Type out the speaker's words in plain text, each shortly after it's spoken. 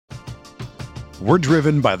We're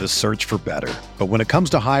driven by the search for better. But when it comes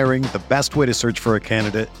to hiring, the best way to search for a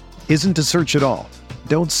candidate isn't to search at all.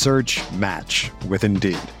 Don't search, match with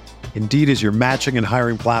Indeed. Indeed is your matching and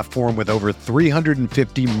hiring platform with over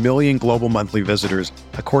 350 million global monthly visitors,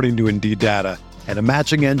 according to Indeed data, and a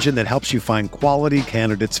matching engine that helps you find quality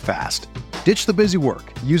candidates fast. Ditch the busy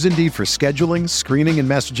work. Use Indeed for scheduling, screening, and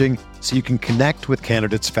messaging so you can connect with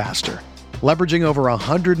candidates faster. Leveraging over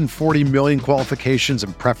 140 million qualifications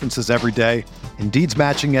and preferences every day, Indeed's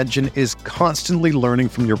matching engine is constantly learning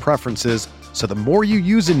from your preferences, so the more you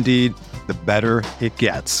use Indeed, the better it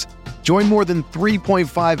gets. Join more than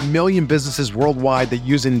 3.5 million businesses worldwide that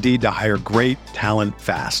use Indeed to hire great talent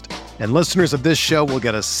fast. And listeners of this show will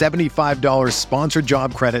get a $75 sponsored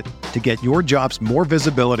job credit to get your jobs more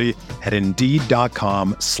visibility at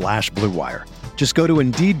Indeed.com/Blue Wire. Just go to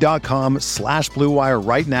Indeed.com/Blue Wire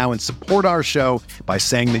right now and support our show by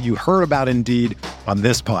saying that you heard about Indeed on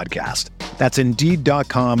this podcast. That's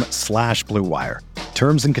Indeed.com/Blue Wire.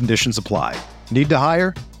 Terms and conditions apply. Need to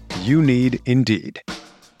hire? You need Indeed.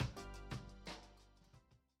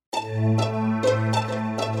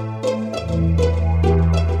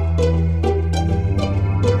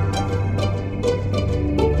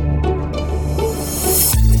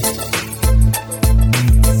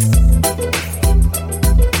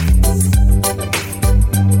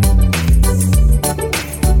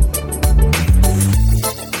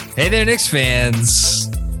 Hey there, Knicks fans.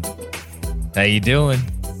 How you doing?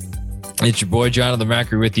 It's your boy, Jonathan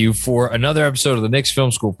Macri, with you for another episode of the Knicks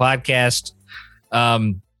Film School podcast.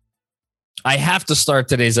 I have to start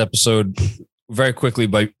today's episode very quickly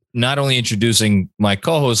by not only introducing my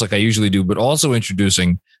co-host like I usually do, but also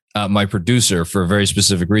introducing my producer for a very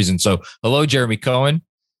specific reason. So, hello, Jeremy Cohen.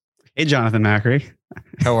 Hey, Jonathan Macri.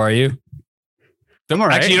 How are you? I'm all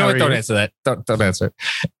right. Actually, you know what? Don't answer that. Don't answer.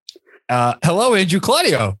 Hello, Andrew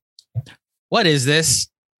Claudio. What is this?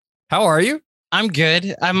 How are you? I'm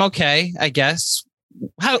good. I'm okay, I guess.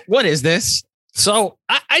 What is this? So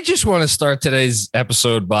I just want to start today's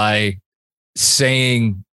episode by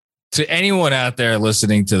saying to anyone out there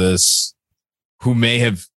listening to this who may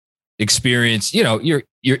have experienced,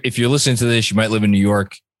 if you're listening to this, you might live in New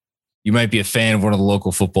York. You might be a fan of one of the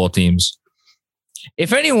local football teams.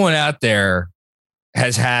 If anyone out there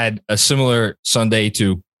has had a similar Sunday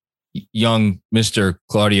to young Mr.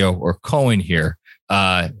 Claudio or Cohen here,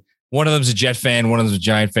 one of them's a Jet fan, one of them's a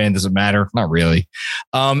Giant fan. Doesn't matter. Not really.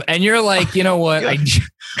 And you're like, you know what? I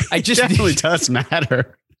just definitely does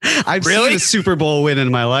matter. I've seen a Super Bowl win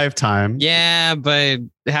in my lifetime. Yeah, but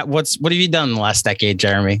what have you done in the last decade,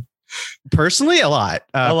 Jeremy? Personally, a lot.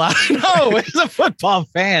 A lot. No, as a football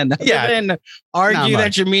fan. Yeah. And argue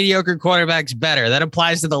that your mediocre quarterback's better. That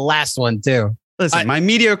applies to the last one too. Listen, my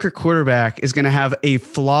mediocre quarterback is going to have a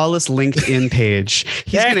flawless LinkedIn page.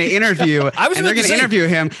 He's going to interview, and they're going to interview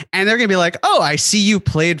him, and they're going to be like, "Oh, I see you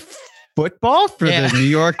played football for the New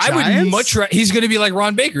York Giants." I would much rather. He's going to be like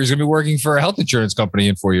Ron Baker. He's going to be working for a health insurance company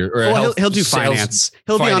in 4 years. Well, he'll do finance.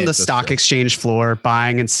 He'll be on the stock exchange floor,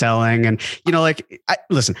 buying and selling, and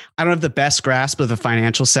listen, I don't have the best grasp of the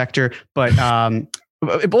financial sector, but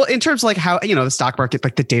in terms of like how, the stock market,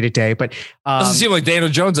 like the day to day, but doesn't seem like Daniel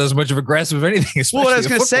Jones has much of a grasp of anything. Well, what I was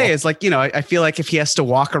going to say is like, I feel like if he has to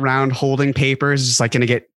walk around holding papers, it's like going to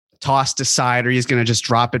get tossed aside, or he's going to just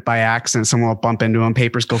drop it by accident. Someone will bump into him.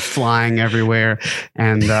 Papers go flying everywhere,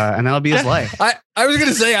 and that'll be his life. I was going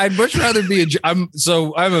to say I'd much rather be John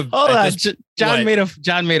made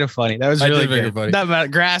a funny. That was really good. Funny. Not about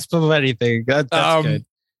grasp of anything. That's good.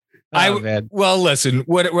 Well, listen,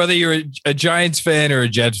 whether you're a Giants fan or a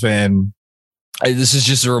Jets fan, this is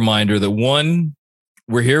just a reminder that one,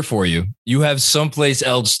 we're here for you. You have someplace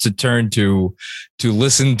else to turn to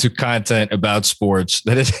listen to content about sports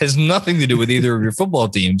that has nothing to do with either of your football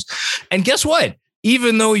teams. And guess what?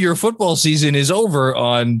 Even though your football season is over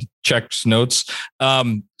on checks notes,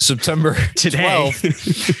 September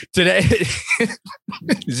 12th, today,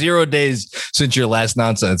 0 days since your last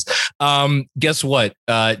nonsense. Guess what?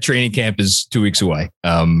 Training camp is 2 weeks away.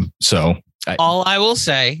 All I will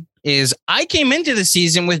say is I came into the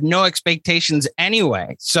season with no expectations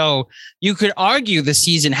anyway. So you could argue the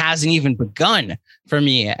season hasn't even begun for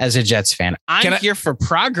me as a Jets fan. I'm here for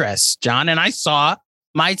progress, John, and I saw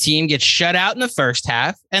my team get shut out in the first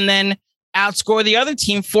half and then outscore the other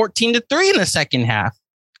team 14-3 in the second half.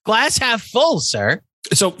 Glass half full, sir.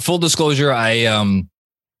 So full disclosure,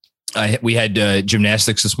 we had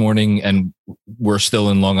gymnastics this morning, and we're still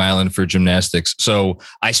in Long Island for gymnastics. So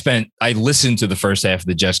I listened to the first half of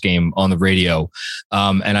the Jets game on the radio,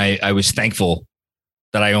 and I was thankful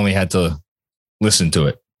that I only had to listen to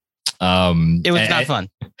it. It was not fun.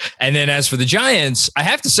 And then as for the Giants, I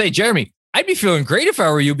have to say, Jeremy, I'd be feeling great if I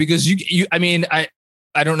were you, because I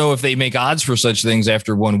don't know if they make odds for such things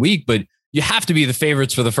after 1 week, but you have to be the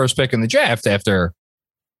favorites for the first pick in the draft after.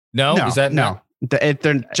 No, is that no?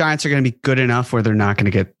 The Giants are going to be good enough where they're not going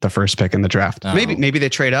to get the first pick in the draft. Oh. Maybe they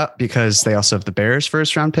trade up because they also have the Bears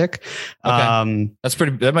first round pick. Okay.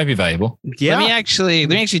 That might be valuable. Yeah. Let me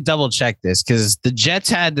actually double check this, because the Jets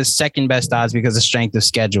had the second best odds because of strength of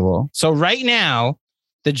schedule. So right now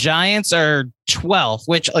the Giants are 12th,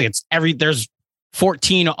 which there's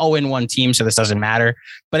 14 0-1 teams, so this doesn't matter,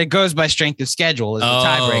 but it goes by strength of schedule as the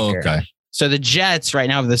tiebreaker. Okay. So the Jets right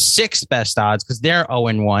now have the sixth best odds because they're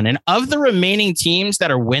 0-1. And of the remaining teams that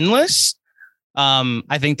are winless,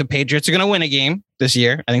 I think the Patriots are going to win a game this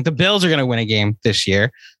year. I think the Bills are going to win a game this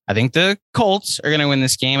year. I think the Colts are going to win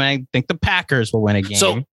this game. And I think the Packers will win a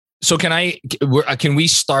game. So can we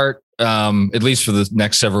start, at least for the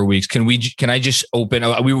next several weeks? Can I just open?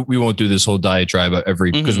 We won't do this whole diatribe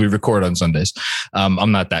because we record on Sundays.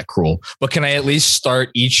 I'm not that cruel, but can I at least start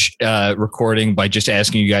each recording by just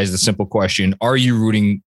asking you guys the simple question: are you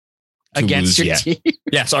rooting against your team?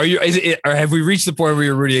 Yes. Or have we reached the point where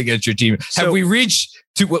you're rooting against your team? Have we reached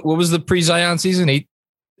to what was the pre-Zion season?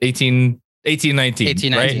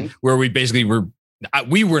 18-19, right? Where we basically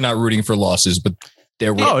we were not rooting for losses, but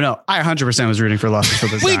there were. Oh no, I 100% was rooting for losses for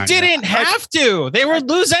the. We didn't have to. They would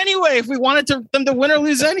lose anyway if we wanted them to win or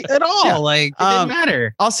lose at all. Yeah. Like it didn't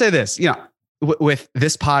matter. I'll say this, with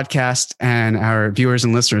this podcast and our viewers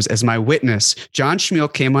and listeners as my witness, John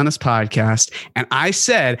Schmeelk came on this podcast and I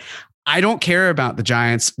said, I don't care about the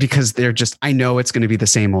Giants because I know it's going to be the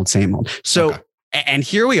same old. So, okay. And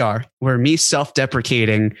here we are, where me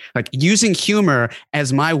self-deprecating, like using humor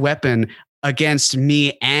as my weapon against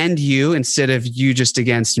me and you instead of you just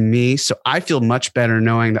against me. So I feel much better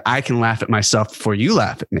knowing that I can laugh at myself before you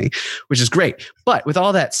laugh at me, which is great. But with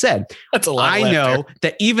all that said, that's a lot. I know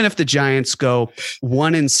that even if the Giants go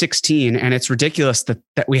 1-16, and it's ridiculous that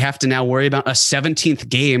we have to now worry about a 17th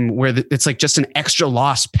game where it's like just an extra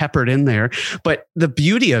loss peppered in there. But the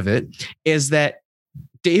beauty of it is that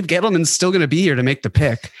Dave Gettleman's still going to be here to make the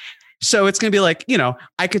pick. So it's going to be like,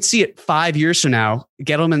 I could see it 5 years from now,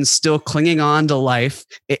 Gettleman's still clinging on to life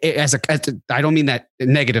I don't mean that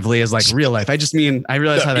negatively as like real life. I just mean, I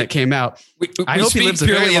realize how that came out. I hope he lives a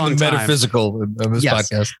very long time. Metaphysical of this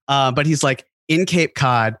podcast. But he's like in Cape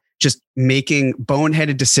Cod, just making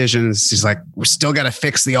boneheaded decisions. He's like, we're still got to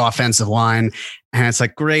fix the offensive line. And it's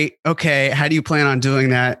like, great. Okay. How do you plan on doing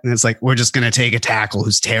that? And it's like, we're just going to take a tackle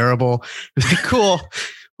who's terrible. It's like, cool.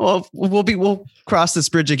 Well, we'll cross this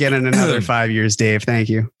bridge again in another 5 years, Dave. Thank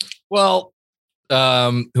you. Well,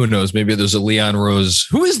 who knows? Maybe there's a Leon Rose.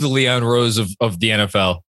 Who is the Leon Rose of the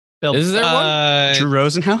NFL? Is there one? Drew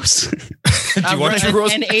Rosenhaus? Do you want Drew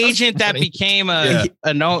Rosenhaus? An agent that became a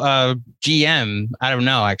GM. I don't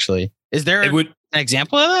know. Actually, is there an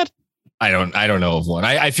example of that? I don't know of one.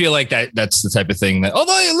 I feel like that's the type of thing that.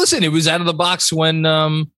 Although, listen, it was out of the box when.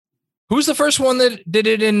 Who was the first one that did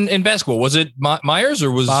it in basketball? Was it Myers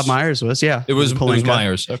or was Bob Myers? It was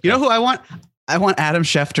Myers. Okay. You know who I want? I want Adam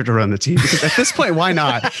Schefter to run the team because at this point, why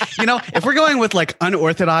not? If we're going with like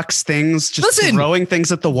unorthodox things, just throwing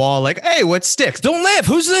things at the wall, like, hey, what sticks? Don't laugh.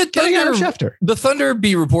 Who's the Adam Schefter? The Thunder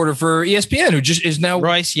beat reporter for ESPN, who just is now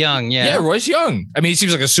Royce Young. Yeah, Royce Young. I mean, he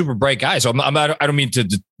seems like a super bright guy. So I don't mean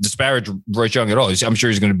to disparage Royce Young at all. I'm sure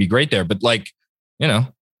he's going to be great there. But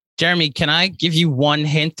Jeremy, can I give you one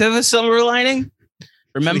hint of a silver lining?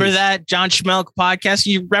 Remember that John Schmeelk podcast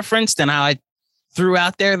you referenced and how I threw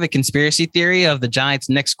out there the conspiracy theory of the Giants'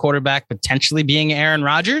 next quarterback potentially being Aaron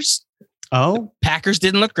Rodgers? Oh, the Packers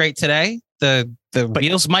didn't look great today. The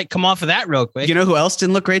wheels might come off of that real quick. You know who else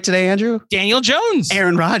didn't look great today, Andrew? Daniel Jones.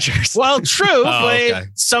 Aaron Rodgers. Well, true, but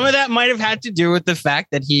some of that might have had to do with the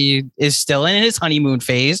fact that he is still in his honeymoon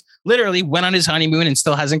phase. Literally went on his honeymoon and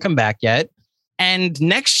still hasn't come back yet. And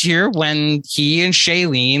next year, when he and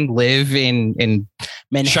Shailene live in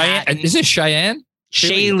Manhattan, is it Cheyenne?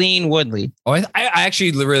 Shailene Woodley. Oh, I actually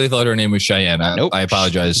really thought her name was Cheyenne. Nope. I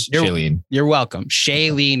apologize, Shailene. You're welcome,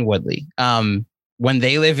 Shailene Woodley. When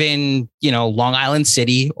they live in Long Island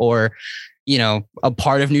City or a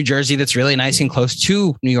part of New Jersey that's really nice and close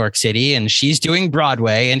to New York City, and she's doing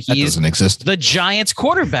Broadway, and he's doesn't exist. The Giants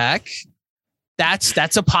quarterback.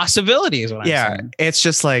 That's a possibility is what I'm saying. It's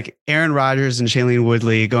just like Aaron Rodgers and Shailene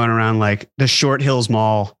Woodley going around like the Short Hills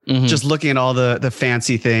Mall, just looking at all the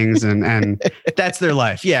fancy things and that's their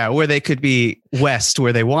life. Yeah. Where they could be west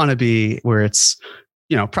where they want to be, where it's,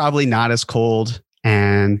 probably not as cold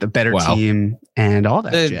and the better team and all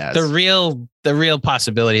that jazz. The real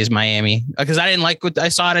possibility is Miami, because I didn't like what I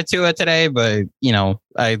saw at Tua today, but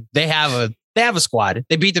they have a squad.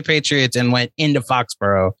 They beat the Patriots and went into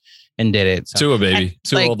Foxborough and did it. So, Tua, baby.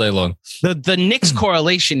 Tua like, all day long. The Knicks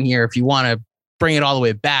correlation here, if you want to bring it all the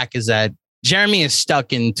way back, is that Jeremy is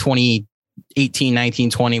stuck in 2018, 19,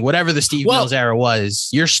 20, whatever the Steve Mills era was.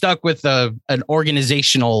 You're stuck with an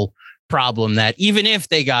organizational problem that even if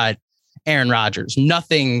they got Aaron Rodgers,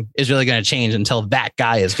 nothing is really going to change until that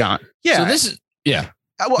guy is gone. Yeah. So this is, yeah.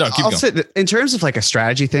 Well, no, I'll say that in terms of like a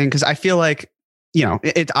strategy thing, because I feel like, you know,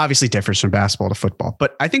 it obviously differs from basketball to football,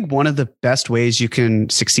 but I think one of the best ways you can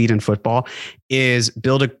succeed in football is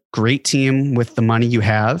build a great team with the money you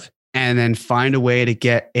have, and then find a way to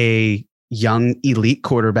get a young elite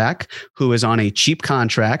quarterback who is on a cheap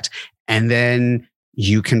contract, and then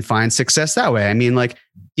you can find success that way. I mean, like,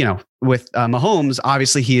 you know, with Mahomes,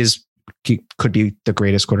 obviously he could be the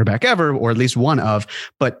greatest quarterback ever, or at least one of,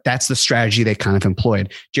 but that's the strategy they kind of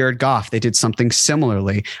employed. Jared Goff, they did something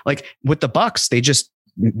similarly. Like with the Bucs, they just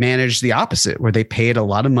managed the opposite, where they paid a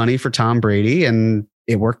lot of money for Tom Brady and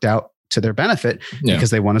it worked out to their benefit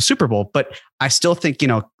because they won a Super Bowl. But I still think, you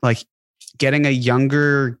know, like getting a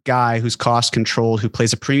younger guy who's cost controlled, who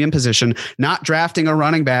plays a premium position, not drafting a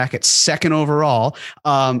running back at second overall,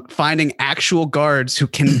 finding actual guards who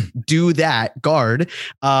can do that guard.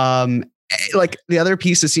 Like the other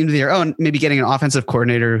pieces seem to be, maybe getting an offensive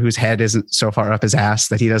coordinator whose head isn't so far up his ass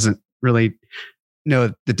that he doesn't really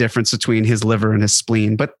know the difference between his liver and his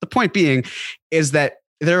spleen. But the point being is that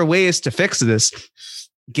there are ways to fix this.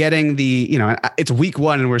 Getting the, you know, it's week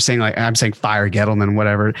one and we're saying, like, I'm saying fire Gettleman,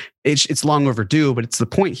 whatever. It's long overdue, but it's the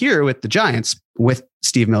point here with the Giants, with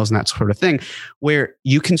Steve Mills and that sort of thing, where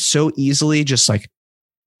you can so easily just like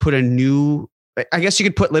put a new, I guess you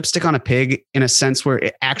could put lipstick on a pig in a sense where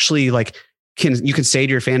it actually like you can say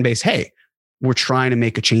to your fan base, hey, we're trying to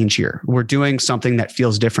make a change here. We're doing something that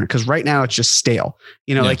feels different. Cause right now it's just stale,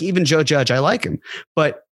 you know, like even Joe Judge, I like him,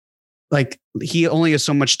 but like he only has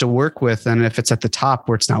so much to work with. And if it's at the top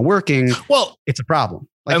where it's not working, well, it's a problem.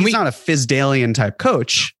 Like he's not a Fizdalian type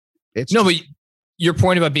coach. But your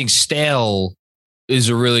point about being stale is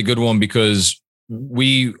a really good one, because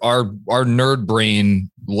our nerd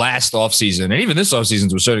brain last offseason, and even this offseason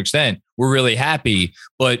to a certain extent, we're really happy,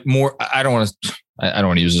 but more, I don't want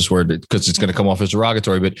to use this word because it's going to come off as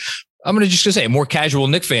derogatory, but I'm going to just say more casual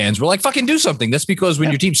Knicks fans were like, fucking do something. That's because when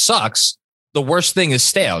your team sucks, the worst thing is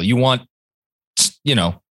stale. You want, you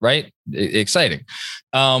know, right? Exciting.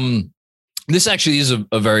 This actually is a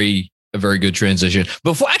very good transition.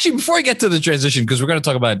 Before I get to the transition, because we're going to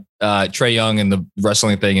talk about Trae Young and the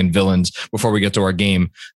wrestling thing and villains before we get to our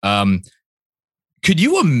game. Could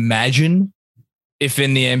you imagine if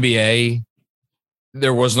in the NBA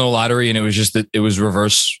there was no lottery and it was just that it was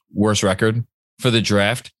reverse worst record for the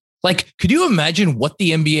draft? Like, could you imagine what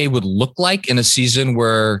the NBA would look like in a season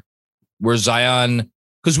where Zion,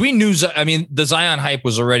 because we knew, I mean, the Zion hype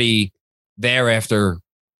was already there after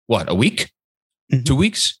what, a week, 2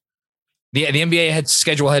 weeks? The NBA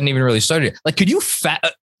schedule hadn't even really started. Like, could you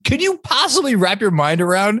possibly wrap your mind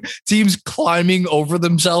around teams climbing over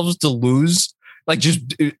themselves to lose? Like,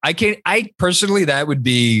 I personally, that would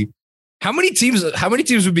be, how many teams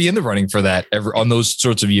would be in the running for that ever on those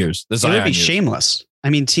sorts of years? It would be shameless.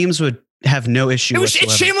 I mean, teams would have no issue.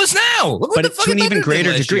 It's shameless now. But it's to an even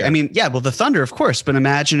greater degree. Year. I mean, yeah, well, the Thunder, of course, but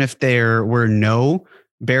imagine if there were no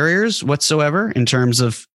barriers whatsoever in terms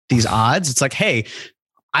of these odds. It's like, hey,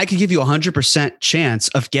 I could give you 100% chance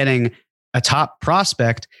of getting a top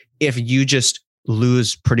prospect if you just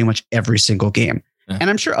lose pretty much every single game. And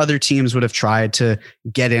I'm sure other teams would have tried to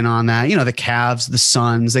get in on that. You know, the Cavs, the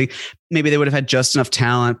Suns, maybe they would have had just enough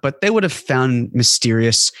talent, but they would have found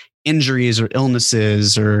mysterious injuries or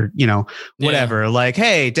illnesses or, you know, whatever. Like,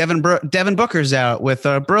 hey, Devin Booker's out with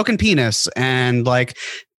a broken penis, and like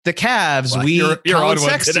the Cavs, Colin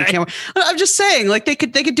Sexton. I'm just saying, like they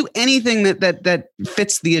could do anything that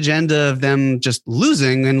fits the agenda of them just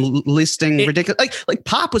losing and listing ridiculous. Like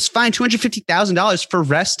Pop was fined $250,000 for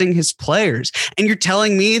resting his players, and you're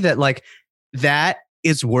telling me that like that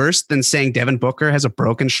is worse than saying Devin Booker has a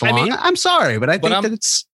broken schlong. I mean, I'm sorry, but I think that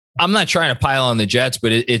it's. I'm not trying to pile on the Jets,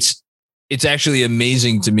 but it's actually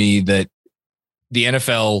amazing to me that the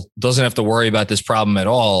NFL doesn't have to worry about this problem at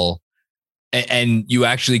all. And you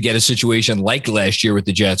actually get a situation like last year with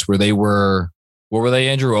the Jets where they were, what were they,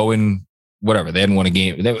 Andrew? Whatever. They hadn't won a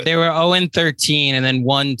game. They were 0-13 and then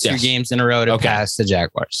won two games in a row to pass the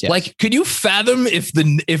Jaguars. Yes. Like, could you fathom if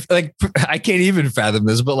I can't even fathom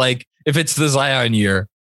this, but like if it's the Zion year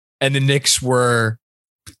and the Knicks were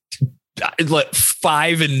like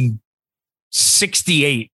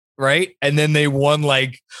 5-68, right? And then they won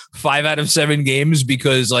like 5 out of 7 games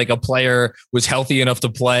because like a player was healthy enough to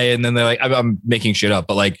play. And then they're like, I'm making shit up,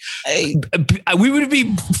 but like we would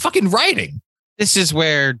be fucking rioting. This is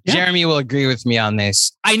where Jeremy will agree with me on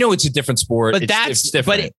this. I know it's a different sport, but it's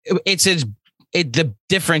different. But the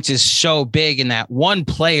difference is so big in that one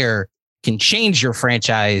player can change your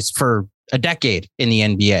franchise for a decade in the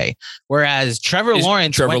NBA. Whereas Trevor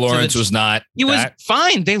Lawrence was not. He was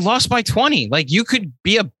fine. They lost by 20. Like, you could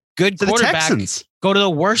be a good quarterback, go to the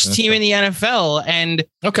worst team in the NFL, and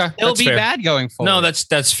it'll be bad going forward. No,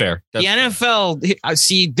 that's fair. The NFL, I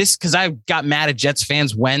see this because I got mad at Jets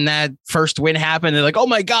fans when that first win happened. They're like, oh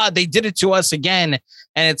my God, they did it to us again.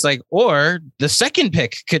 And it's like, or the second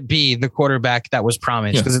pick could be the quarterback that was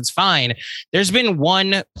promised, because it's fine. There's been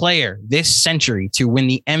one player this century to win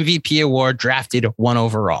the MVP award, drafted 1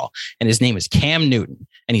 overall, and his name is Cam Newton.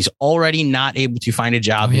 And he's already not able to find a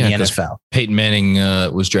job in the NFL. Peyton Manning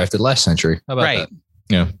was drafted last century. How about that?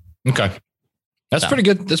 Yeah. Okay. That's pretty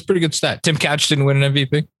good. That's pretty good stat. Tim Couch didn't win an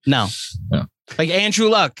MVP? No. Like Andrew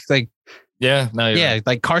Luck. Like, right.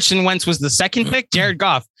 Like Carson Wentz was the second pick. Jared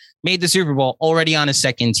Goff made the Super Bowl already on his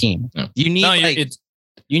second team. Yeah. You need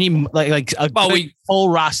a full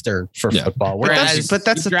roster for football. Whereas but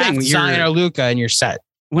that's the thing. Zion or Luka and you're set.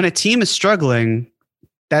 When a team is struggling,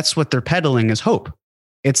 that's what they're peddling is hope.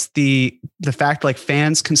 It's the fact like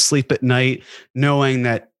fans can sleep at night knowing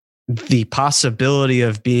that the possibility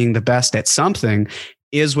of being the best at something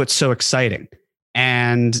is what's so exciting.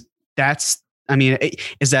 And is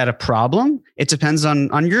that a problem? It depends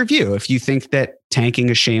on your view. If you think that tanking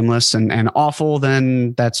is shameless and awful,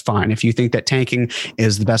 then that's fine. If you think that tanking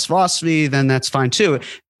is the best philosophy, then that's fine too.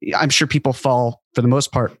 I'm sure people fall for the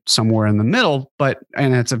most part somewhere in the middle,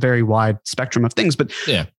 and it's a very wide spectrum of things. But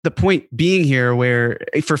the point being here, where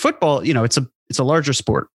for football, it's a larger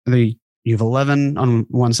sport. You have 11 on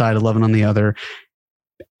one side, 11 on the other.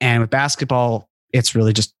 And with basketball, it's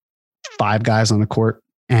really just 5 guys on the court,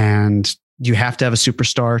 and you have to have a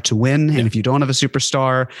superstar to win. And if you don't have a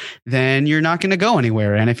superstar, then you're not going to go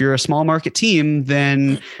anywhere. And if you're a small market team,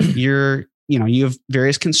 then you have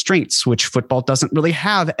various constraints, which football doesn't really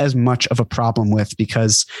have as much of a problem with,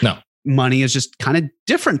 because money is just kind of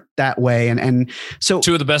different that way. And so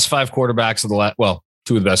 2 of the best 5 quarterbacks of the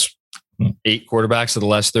 2 of the best 8 quarterbacks of the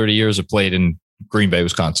last 30 years have played in Green Bay,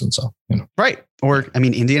 Wisconsin. So, right. Or,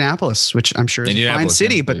 Indianapolis, which I'm sure is a fine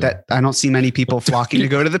city, but that I don't see many people flocking to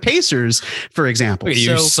go to the Pacers, for example.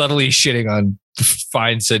 You're subtly shitting on the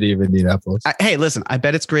fine city of Indianapolis. Hey, listen, I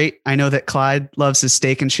bet it's great. I know that Clyde loves his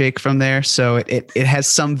steak and shake from there, so it has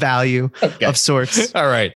some value of sorts. All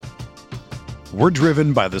right. We're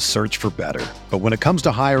driven by the search for better. But when it comes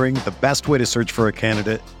to hiring, the best way to search for a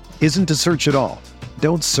candidate isn't to search at all.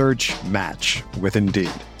 Don't search, match with Indeed.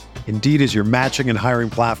 Indeed is your matching and hiring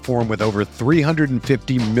platform with over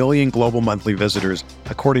 350 million global monthly visitors,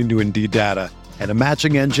 according to Indeed data, and a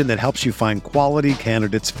matching engine that helps you find quality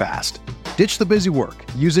candidates fast. Ditch the busy work.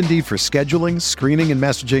 Use Indeed for scheduling, screening, and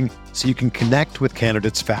messaging so you can connect with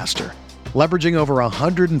candidates faster. Leveraging over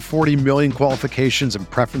 140 million qualifications and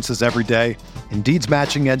preferences every day, Indeed's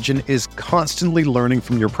matching engine is constantly learning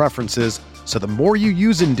from your preferences, so the more you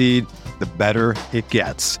use Indeed, the better it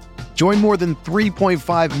gets. Join more than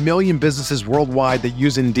 3.5 million businesses worldwide that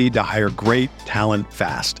use Indeed to hire great talent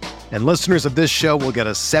fast. And listeners of this show will get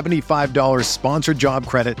a $75 sponsored job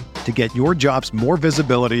credit to get your jobs more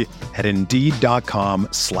visibility at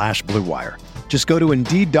Indeed.com/Blue Wire. Just go to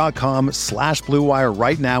Indeed.com/Blue Wire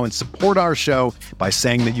right now and support our show by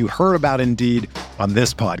saying that you heard about Indeed on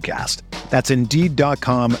this podcast. That's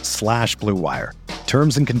Indeed.com/Blue Wire.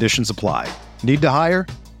 Terms and conditions apply. Need to hire?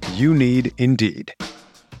 You need Indeed.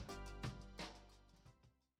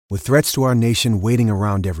 With threats to our nation waiting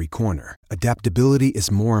around every corner, adaptability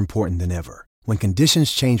is more important than ever. When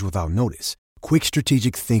conditions change without notice, quick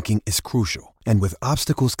strategic thinking is crucial. And with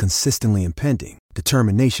obstacles consistently impending,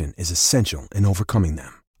 determination is essential in overcoming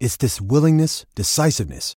them. It's this willingness,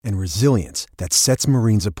 decisiveness, and resilience that sets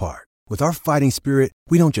Marines apart. With our fighting spirit,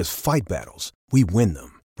 we don't just fight battles, we win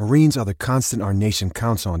them. Marines are the constant our nation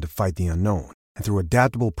counts on to fight the unknown. And through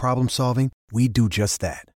adaptable problem solving, we do just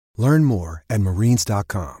that. Learn more at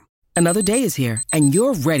Marines.com. Another day is here, and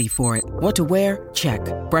you're ready for it. What to wear? Check.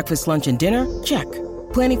 Breakfast, lunch, and dinner? Check.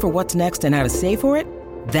 Planning for what's next and how to save for it?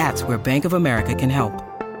 That's where Bank of America can help.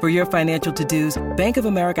 For your financial to-dos, Bank of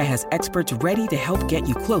America has experts ready to help get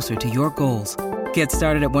you closer to your goals. Get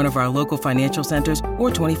started at one of our local financial centers or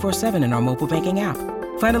 24/7 in our mobile banking app.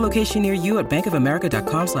 Find a location near you at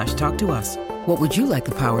bankofamerica.com/talktous. What would you like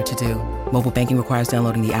the power to do? Mobile banking requires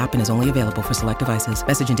downloading the app and is only available for select devices.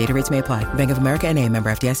 Message and data rates may apply. Bank of America NA,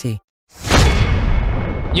 member FDIC.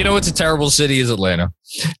 It's a terrible city is Atlanta.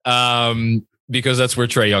 because that's where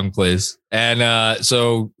Trae Young plays. And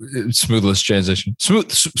so smoothest transition,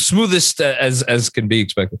 smoothest as can be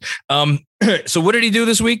expected. So what did he do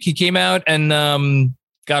this week? He came out and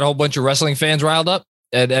got a whole bunch of wrestling fans riled up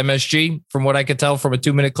at MSG, from what I could tell from a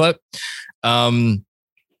 2-minute clip.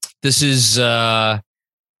 This is, I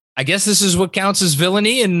guess this is what counts as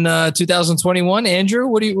villainy in 2021. Andrew,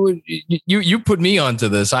 what do you put me onto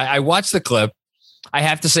this? I watched the clip. I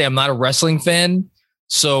have to say, I'm not a wrestling fan,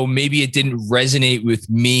 so maybe it didn't resonate with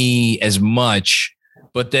me as much.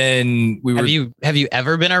 But then have you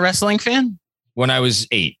ever been a wrestling fan? When I was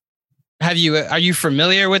 8. Are you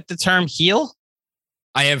familiar with the term heel?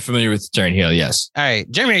 I am familiar with the term heel. Yes. All right,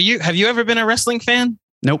 Jeremy, have you ever been a wrestling fan?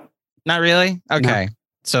 Nope. Not really. Okay.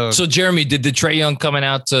 No. So Jeremy, did the Trae Young coming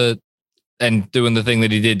out and doing the thing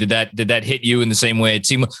that he did that hit you in the same way it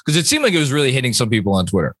seemed? Because it seemed like it was really hitting some people on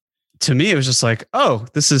Twitter. To me, it was just like, oh,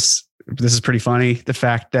 this is pretty funny. The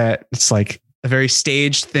fact that it's like a very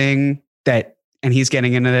staged thing and he's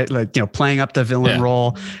getting into it, like, playing up the villain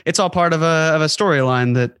role. It's all part of a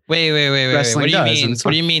storyline that. Wait. What do you mean?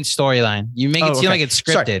 What do you mean storyline? You make it seem like it's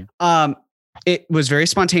scripted. Sorry. It was very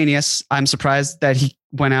spontaneous. I'm surprised that he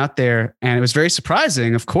went out there, and it was very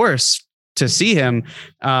surprising, of course, to see him,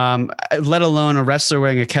 let alone a wrestler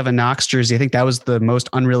wearing a Kevin Knox jersey. I think that was the most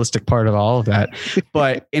unrealistic part of all of that.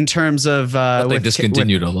 But in terms of they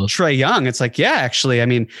discontinued all those. Trae Young, it's like, yeah, actually, I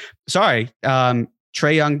mean, sorry.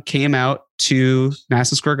 Trae Young came out to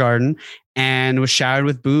Madison Square Garden and was showered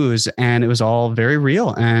with boos, and it was all very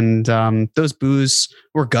real. And those boos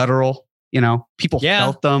were guttural. People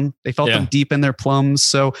felt them. They felt them deep in their plums.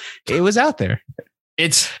 So it was out there.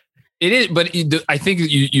 It is, but I think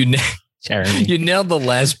you nailed the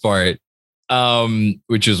last part,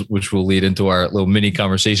 which will lead into our little mini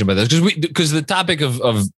conversation about this, because the topic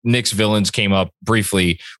of Knicks villains came up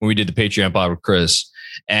briefly when we did the Patreon pod with Chris,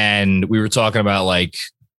 and we were talking about like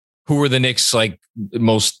who were the Knicks like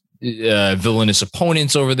most villainous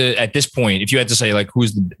opponents at this point. If you had to say like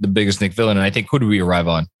who's the biggest Knick villain, and I think who do we arrive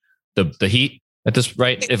on? The Heat at this,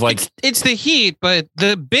 right? It's the Heat, but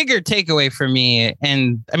the bigger takeaway for me,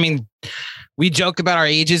 and I mean, we joke about our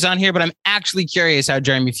ages on here, but I'm actually curious how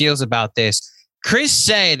Jeremy feels about this. Chris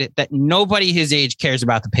said that nobody his age cares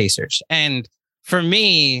about the Pacers. And for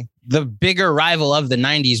me, the bigger rival of the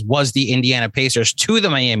 90s was the Indiana Pacers to the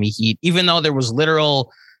Miami Heat, even though there was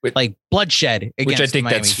literal like bloodshed against which I think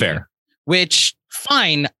that's Heat. fair. Which,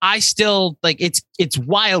 fine. I still like it's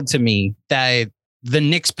wild to me that the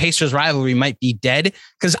Knicks Pacers rivalry might be dead,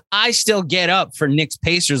 because I still get up for Knicks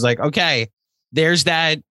Pacers. Like, okay, there's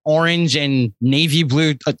that yellow and navy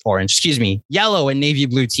blue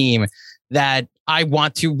team that I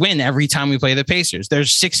want to win every time we play the Pacers.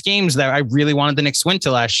 There's 6 games that I really wanted the Knicks to win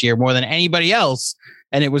to last year more than anybody else.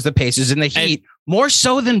 And it was the Pacers and the Heat, more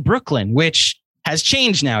so than Brooklyn, which has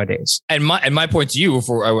changed nowadays. And my point to you,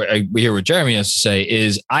 before we hear what Jeremy has to say,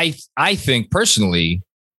 is I think personally,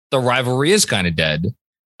 the rivalry is kind of dead.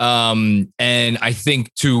 And I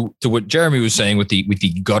think to what Jeremy was saying with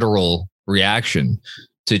the guttural reaction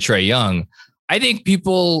to Trae Young, I think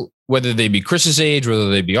people, whether they be Chris's age,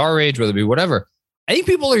 whether they be our age, whether they be whatever, I think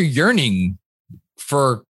people are yearning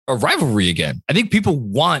for a rivalry again. I think people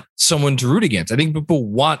want someone to root against. I think people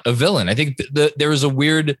want a villain. I think there is a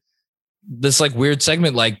weird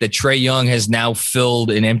segment like that Trae Young has now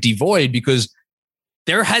filled an empty void, because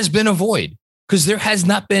there has been a void. Because there has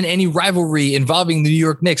not been any rivalry involving the New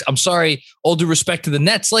York Knicks. I'm sorry, all due respect to the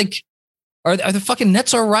Nets. Like, are the fucking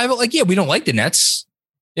Nets our rival? Like, yeah, we don't like the Nets,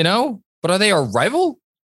 but are they our rival?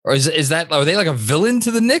 Or are they like a villain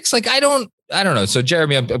to the Knicks? Like, I don't know. So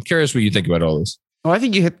Jeremy, I'm curious what you think about all this. Well, I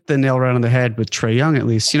think you hit the nail right on the head with Trae Young, at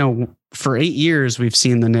least. For 8 years, we've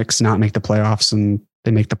seen the Knicks not make the playoffs, and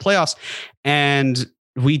they make the playoffs. And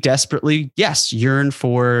we desperately, yearn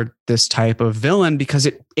for this type of villain, because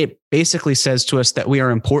it basically says to us that we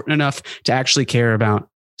are important enough to actually care about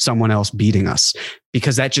someone else beating us,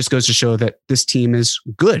 because that just goes to show that this team is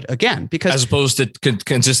good again, because as opposed to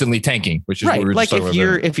consistently tanking, which is right. What we were like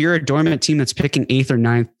if you're a dormant team that's picking 8th or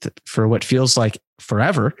 9th for what feels like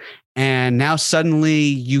forever, and now suddenly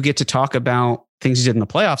you get to talk about things you did in the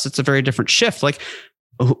playoffs, it's a very different shift. Like,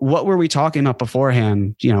 what were we talking about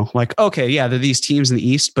beforehand? Like, okay, yeah, they're these teams in the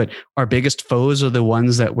East, but our biggest foes are the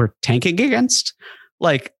ones that we're tanking against.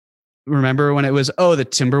 Like, remember when it was, the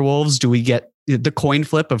Timberwolves, do we get the coin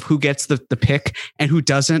flip of who gets the pick and who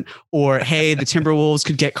doesn't? Or, hey, the Timberwolves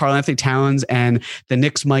could get Karl-Anthony Towns and the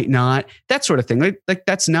Knicks might not. That sort of thing. Like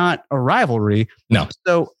that's not a rivalry. No.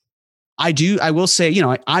 So I will say,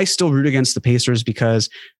 I still root against the Pacers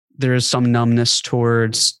because there is some numbness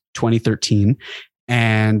towards 2013.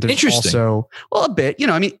 And there's also, a bit,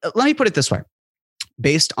 let me put it this way.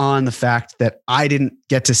 based on the fact that I didn't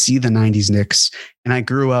get to see the 90s Knicks and I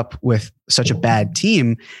grew up with such a bad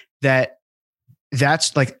team,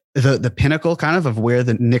 that's like the pinnacle kind of where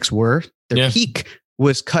the Knicks were. Their peak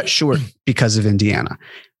was cut short because of Indiana.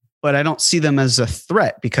 But I don't see them as a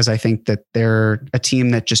threat because I think that they're a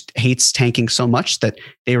team that just hates tanking so much that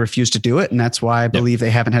they refuse to do it. And that's why I believe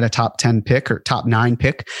they haven't had a top 10 pick or top 9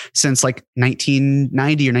 pick since like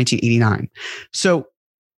 1990 or 1989. So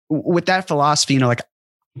with that philosophy, like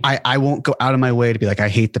I won't go out of my way to be like, I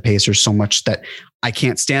hate the Pacers so much that I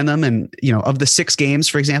can't stand them. And, of the 6 games,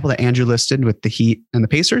 for example, that Andrew listed with the Heat and the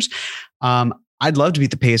Pacers, I'd love to beat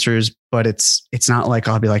the Pacers, but it's not like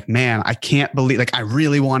I'll be like, man, I can't believe, like, I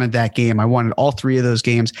really wanted that game. I wanted all 3 of those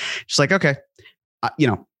games. Just like, okay,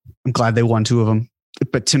 I'm glad they won 2 of them.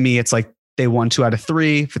 But to me, it's like they won 2 out of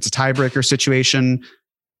 3. If it's a tiebreaker situation,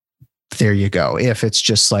 there you go. If it's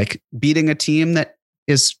just like beating a team that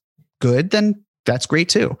is good, then that's great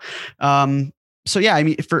too. So yeah, I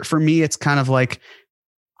mean, for me, it's kind of like,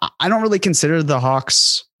 I don't really consider the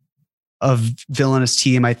Hawks a villainous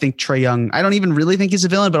team. I think Trae Young, I don't even really think he's a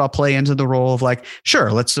villain, but I'll play into the role of like,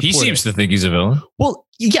 sure, let's support. He seems to think he's a villain. Well,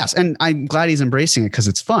 yes. And I'm glad he's embracing it because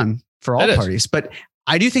it's fun for all parties. But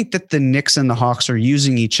I do think that the Knicks and the Hawks are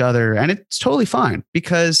using each other, and it's totally fine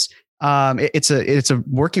because it's a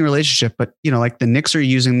working relationship. But like the Knicks are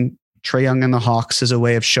using Trae Young and the Hawks as a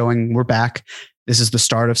way of showing we're back. This is the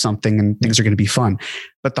start of something and things are going to be fun.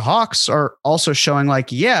 But the Hawks are also showing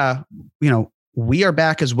like, we are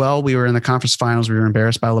back as well. We were in the conference finals. We were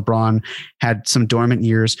embarrassed by LeBron, had some dormant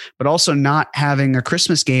years, but also not having a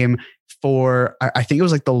Christmas game for, I think it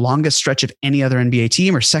was like the longest stretch of any other NBA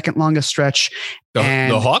team or second longest stretch. The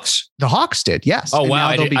Hawks? The Hawks did, yes. Oh, and wow.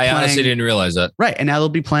 I honestly didn't realize that. Right. And now they'll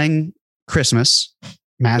be playing Christmas,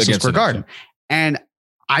 Madison Square Garden. And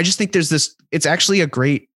I just think it's actually a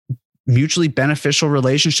great mutually beneficial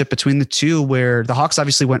relationship between the two where the Hawks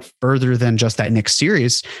obviously went further than just that Knicks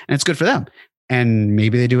series, and it's good for them. And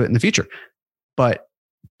maybe they do it in the future. But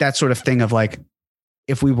that sort of thing of like,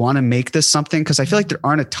 if we want to make this something, because I feel like there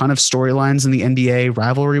aren't a ton of storylines in the NBA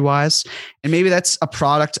rivalry wise. And maybe that's a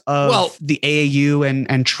product of the AAU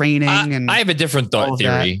and training. I have a different thought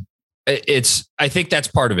theory. I think that's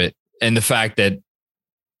part of it. And the fact that,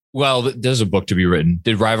 there's a book to be written.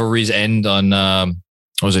 Did rivalries end on,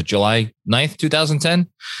 was it July 9th, 2010?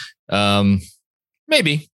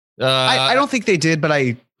 Maybe. I don't think they did,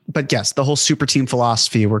 but yes, the whole super team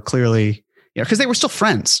philosophy were clearly, because they were still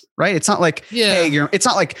friends, right? It's not like, hey, it's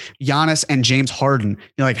not like Giannis and James Harden.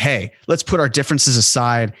 You're like, hey, let's put our differences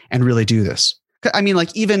aside and really do this. I mean,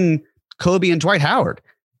 like even Kobe and Dwight Howard,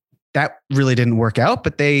 that really didn't work out,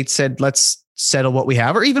 but they said, let's settle what we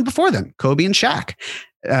have, or even before then, Kobe and Shaq.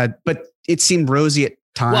 But it seemed rosy at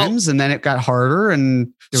times, and then it got harder,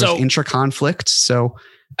 and there was intra-conflict. So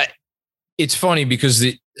it's funny because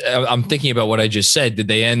I'm thinking about what I just said. Did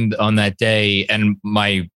they end on that day? And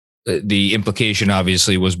the implication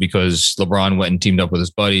obviously was because LeBron went and teamed up with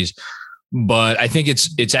his buddies. But I think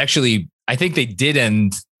it's actually, I think they did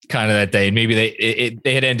end kind of that day. And maybe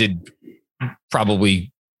they had ended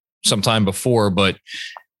probably sometime before, but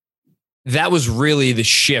that was really the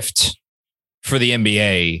shift for the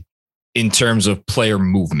NBA in terms of player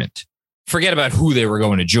movement. Forget about who they were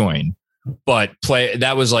going to join, but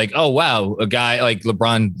that was like, oh, wow, a guy like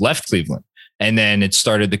LeBron left Cleveland. And then it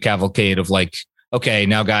started the cavalcade of like, okay,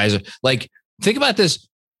 now guys, like, think about this.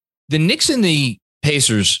 The Knicks and the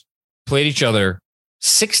Pacers played each other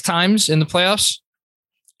 6 times in the playoffs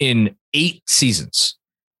in 8 seasons.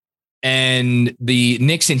 And the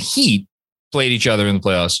Knicks and Heat played each other in the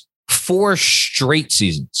playoffs 4 straight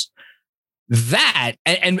seasons. That,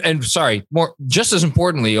 and sorry, more, just as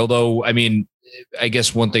importantly, although, I mean, I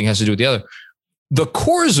guess one thing has to do with the other, the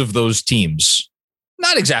cores of those teams,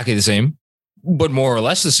 not exactly the same, but more or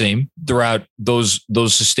less the same throughout those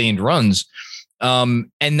sustained runs.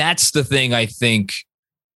 And that's the thing I think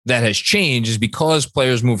that has changed, is because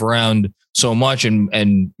players move around so much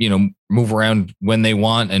and move around when they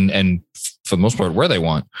want and for the most part where they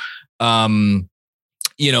want. And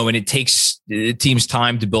it takes teams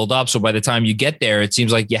time to build up. So by the time you get there, it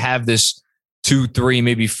seems like you have this 2, 3,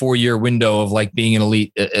 maybe 4 year window of like being an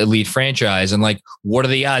elite franchise. And like, what are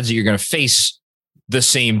the odds that you're going to face the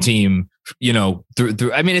same team,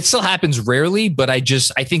 through, I mean, it still happens rarely, but I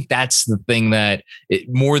think that's the thing that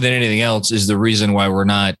more than anything else is the reason why we're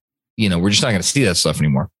not, we're just not going to see that stuff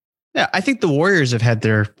anymore. Yeah. I think the Warriors have had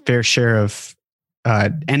their fair share of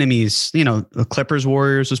enemies. The Clippers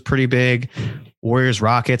Warriors was pretty big. Warriors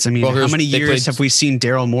Rockets. I mean, how many years have we seen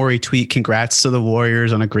Daryl Morey tweet congrats to the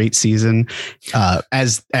Warriors on a great season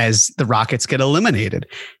as the Rockets get eliminated?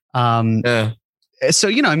 So,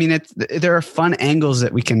 I mean, there are fun angles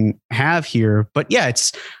that we can have here, but yeah,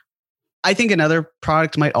 I think another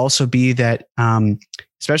product might also be that,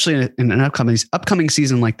 especially in an upcoming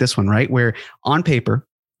season like this one, right? Where on paper,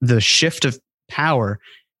 the shift of power,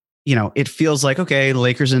 it feels like, okay, the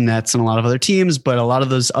Lakers and Nets and a lot of other teams, but a lot of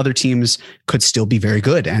those other teams could still be very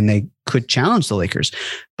good and they could challenge the Lakers.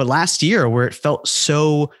 But last year, where it felt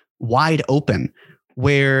so wide open,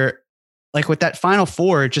 where like with that Final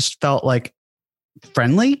Four, it just felt like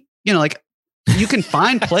friendly, like you can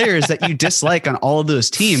find players that you dislike on all of those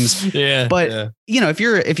teams. Yeah. But if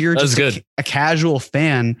you're just a casual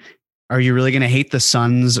fan, are you really going to hate the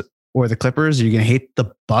Suns or the Clippers? Are you going to hate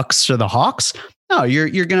the Bucks or the Hawks? No, you're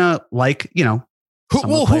going to like, wait,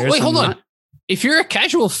 hold on. If you're a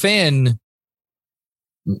casual fan,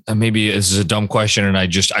 maybe this is a dumb question. And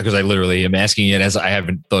because I literally am asking it as I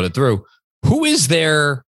haven't thought it through. Who is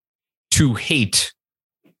there to hate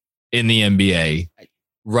in the NBA?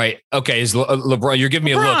 Right. Okay. Is LeBron? You're giving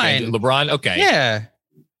me a look. LeBron. Okay. Yeah.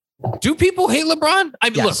 Do people hate LeBron?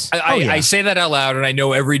 Look, I say that out loud, and I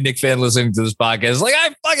know every Knicks fan listening to this podcast is like,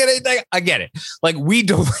 I fucking hate that. I get it. Like, we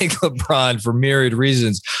don't like LeBron for myriad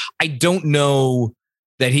reasons. I don't know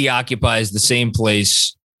that he occupies the same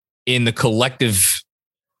place in the collective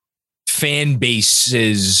fan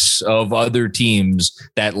bases of other teams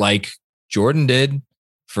that like Jordan did,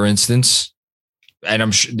 for instance. And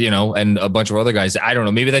I'm sure, and a bunch of other guys. I don't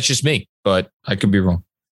know. Maybe that's just me, but I could be wrong.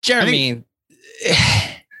 Jeremy.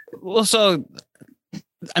 Well, so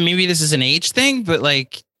maybe this is an age thing, but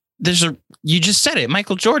like you just said it,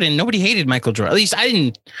 Michael Jordan. Nobody hated Michael Jordan. At least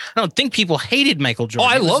I don't think people hated Michael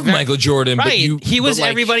Jordan. Oh, I love Michael Jordan. Right. But he was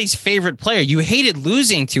everybody's favorite player. You hated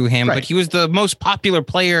losing to him, right. But he was the most popular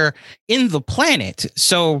player in the planet.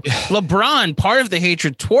 So LeBron, part of the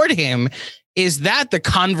hatred toward him is that the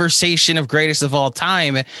conversation of greatest of all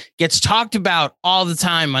time gets talked about all the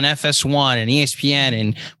time on FS1 and ESPN,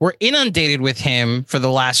 and we're inundated with him for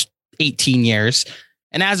the last 18 years.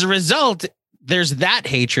 And as a result, there's that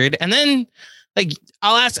hatred. And then like,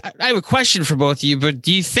 I have a question for both of you, but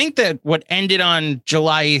do you think that what ended on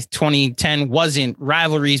July 8th, 2010 wasn't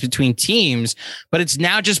rivalries between teams, but it's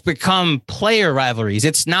now just become player rivalries?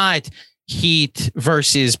 It's not Heat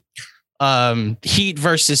versus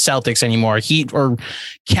Celtics anymore. Heat or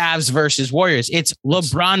Cavs versus Warriors. It's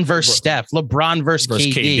LeBron versus Steph, LeBron versus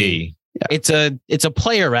KD. Yeah. It's a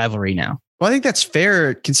player rivalry now. Well, I think that's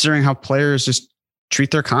fair considering how players just treat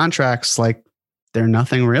their contracts like they're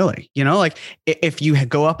nothing really. Like if you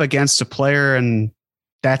go up against a player and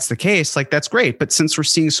that's the case, like that's great. But since we're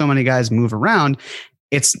seeing so many guys move around,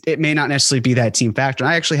 it may not necessarily be that team factor.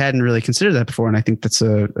 I actually hadn't really considered that before. And I think that's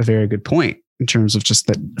a very good point in terms of just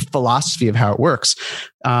the philosophy of how it works.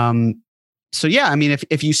 So yeah, I mean,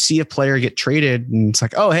 if you see a player get traded and it's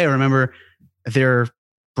like, oh, hey, remember their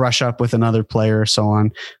brush up with another player or so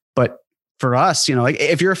on. But for us, like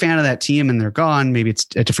if you're a fan of that team and they're gone, maybe it's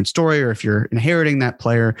a different story, or if you're inheriting that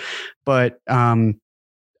player, but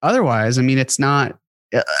otherwise, I mean, it's not,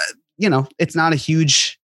 it's not a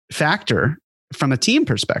huge factor from a team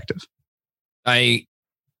perspective.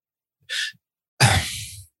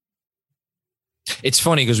 It's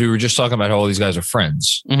funny because we were just talking about how all these guys are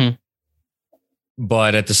friends,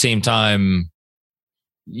 but at the same time,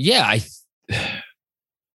 yeah,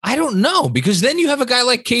 I don't know, because then you have a guy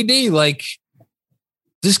like KD. Like,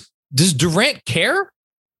 does Durant care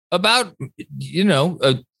about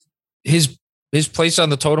his place on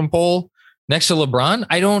the totem pole next to LeBron?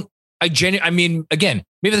 I mean, again,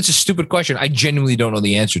 maybe that's a stupid question. I genuinely don't know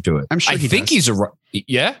the answer to it. I'm sure he's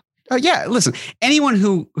yeah. Oh yeah. Listen, anyone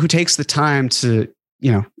who takes the time to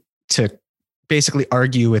basically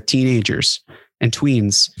argue with teenagers and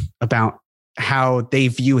tweens about how they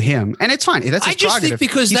view him, and it's fine. That's his prerogative.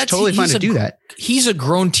 Because that's totally fine to do that. He's a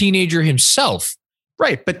grown teenager himself.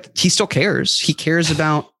 Right. But he still cares. He cares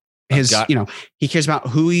about he cares about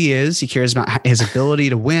who he is. He cares about his ability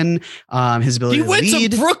to win, his ability to lead. He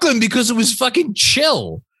went to Brooklyn because it was fucking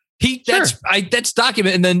chill. That's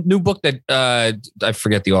documented in the new book that I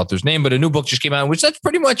forget the author's name, but a new book just came out, which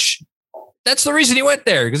that's the reason he went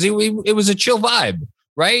there, because it was a chill vibe,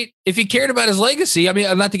 right? If he cared about his legacy, I mean,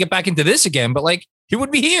 I'm not to get back into this again, but like he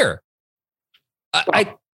would be here.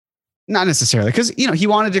 Not necessarily, because he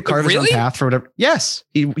wanted to carve his own path for whatever. Yes,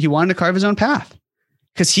 he wanted to carve his own path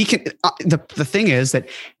because he can. The thing is that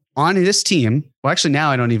on this team, well, actually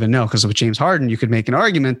now I don't even know, because with James Harden, you could make an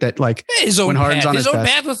argument that like his own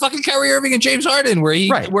path with fucking Kyrie Irving and James Harden,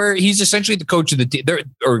 where he's essentially the coach of the team.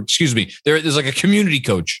 There's like a community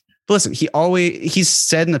coach. But listen, he's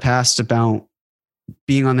said in the past about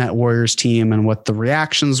being on that Warriors team and what the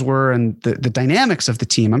reactions were and the dynamics of the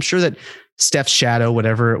team. I'm sure that Steph's shadow,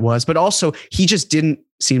 whatever it was, but also he just didn't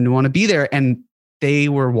seem to want to be there. And they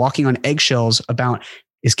were walking on eggshells about,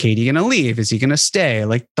 is KD going to leave? Is he going to stay?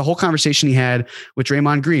 Like the whole conversation he had with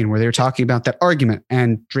Draymond Green, where they were talking about that argument,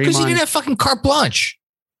 and Draymond, because he didn't have fucking carte blanche.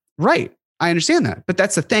 Right. I understand that, but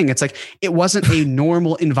that's the thing. It's like, it wasn't a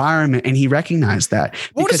normal environment, and he recognized that.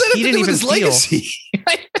 What does that have to do with his legacy?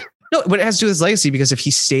 No, but it has to do with his legacy, because if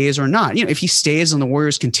he stays or not, if he stays and the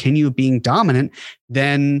Warriors continue being dominant,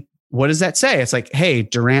 then what does that say? It's like, hey,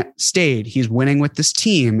 Durant stayed. He's winning with this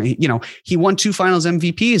team. He won 2 finals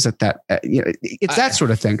MVPs at that. It's that sort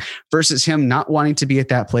of thing versus him not wanting to be at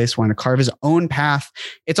that place, wanting to carve his own path.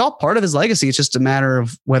 It's all part of his legacy. It's just a matter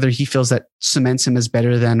of whether he feels that cements him as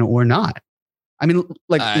better than or not. I mean,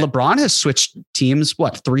 like LeBron has switched teams,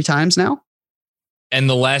 3 times now? And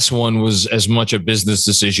the last one was as much a business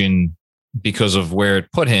decision because of where it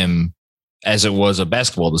put him as it was a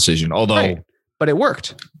basketball decision. Although, right. But it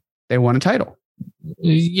worked. They won a title.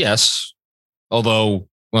 Yes. Although,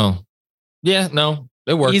 well, yeah, no,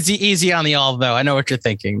 it worked. Easy on the all, though. I know what you're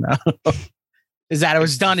thinking, though. Is that it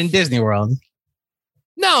was done in Disney World?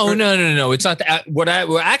 No. It's not that. What I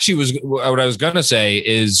was going to say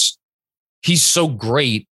is he's so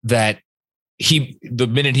great that the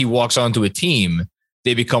minute he walks onto a team,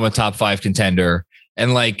 they become a top 5 contender.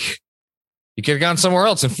 And like, you could have gone somewhere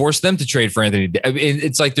else and forced them to trade for Anthony. I mean,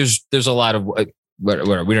 it's like, there's a lot of,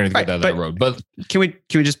 whatever. We don't need to go down that road, but can we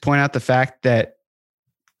just point out the fact that,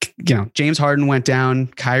 James Harden went down,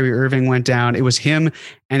 Kyrie Irving went down. It was him,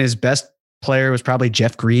 and his best player was probably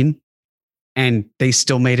Jeff Green, and they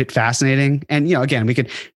still made it fascinating. And, again, we could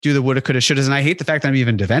do the woulda, coulda, shouldas. And I hate the fact that I'm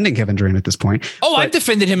even defending Kevin Durant at this point. Oh, I've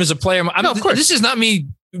defended him as a player. No, of course. This is not me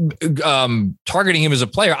targeting him as a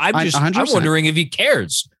player. I'm wondering if he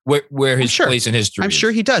cares where his place in history is. I'm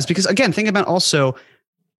sure he does, because again, think about also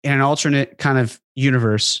in an alternate kind of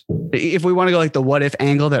universe, if we want to go like the what if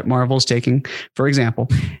angle that Marvel's taking, for example,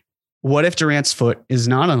 what if Durant's foot is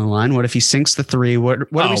not on the line? What if he sinks the 3? What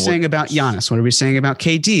are we saying about Giannis? What are we saying about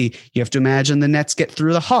KD? You have to imagine the Nets get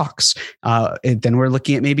through the Hawks. And then we're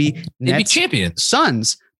looking at maybe Nets, champions,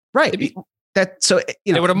 Suns, right? They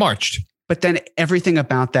would have marched. But then everything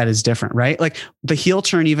about that is different, right? Like the heel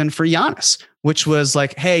turn, even for Giannis, which was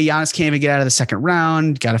like, hey, Giannis can't even get out of the second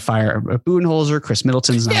round. Got to fire a Budenholzer. Chris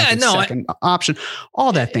Middleton's not second option.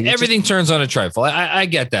 All that thing. Everything turns on a trifle. I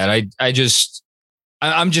get that.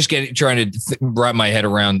 I'm just trying to wrap my head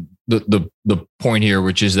around the point here,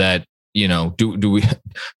 which is that, do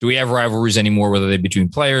we have rivalries anymore, whether they between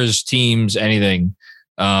players, teams, anything?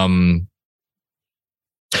 Well,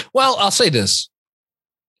 I'll say this.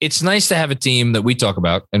 It's nice to have a team that we talk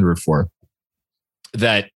about and root for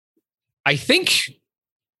that I think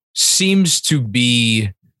seems to be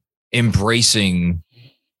embracing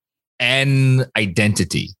an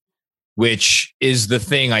identity, which is the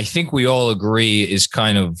thing I think we all agree is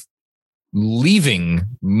kind of leaving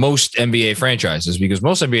most NBA franchises, because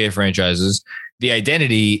most NBA franchises, the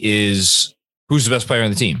identity is who's the best player on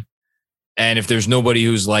the team. And if there's nobody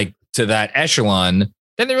who's like to that echelon,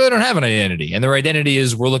 then they really don't have an identity. And their identity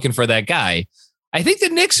is we're looking for that guy. I think the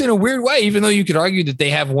Knicks, in a weird way, even though you could argue that they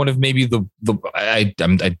have one of maybe I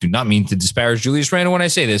do not mean to disparage Julius Randle when I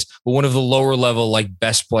say this, but one of the lower level, like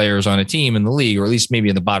best players on a team in the league, or at least maybe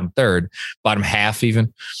in the bottom third, bottom half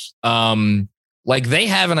even. Like they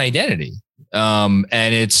have an identity. And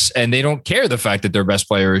they don't care the fact that their best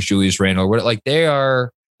player is Julius Randle. Like they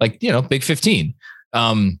are like, Big 15.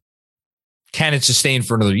 Can it sustain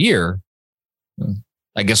for another year?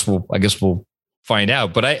 I guess we'll find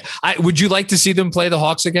out. But I would you like to see them play the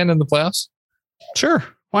Hawks again in the playoffs? Sure.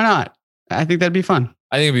 Why not? I think that'd be fun.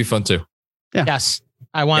 I think it'd be fun too. Yeah. Yes.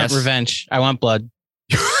 I want revenge. I want blood.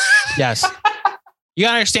 Yes. You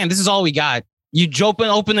gotta understand, this is all we got. You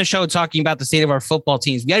open the show talking about the state of our football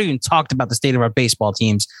teams. We haven't even talked about the state of our baseball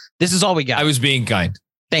teams. This is all we got. I was being kind.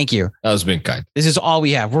 Thank you. I was being kind. This is all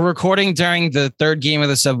we have. We're recording during the 3rd game of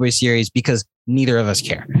the Subway Series because neither of us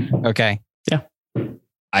care. Okay. Yeah.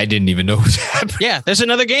 I didn't even know what was happening. Yeah, there's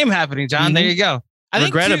another game happening, John. Mm-hmm. There you go.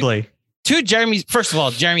 Regrettably. To Jeremy, first of all,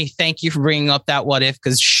 Jeremy, thank you for bringing up that what if,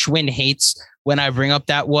 because Schwinn hates when I bring up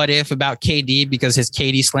that what if about KD, because his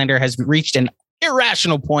KD slander has reached an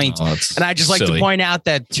irrational point. And I just like to point out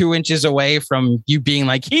that 2 inches away from you being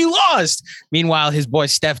like, he lost. Meanwhile, his boy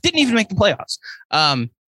Steph didn't even make the playoffs.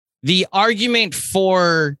 The argument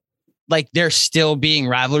for like there still being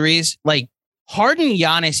rivalries, like Harden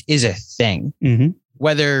Giannis is a thing. Mm-hmm.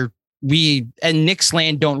 Whether we and Knicks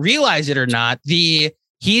land don't realize it or not,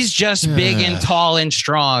 he's just big and tall and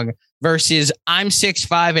strong versus I'm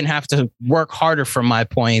 6'5" and have to work harder for my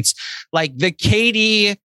points. Like the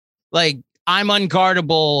KD, like I'm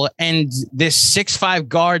unguardable, and this 6'5"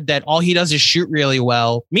 guard that all he does is shoot really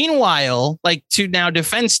well. Meanwhile, like to now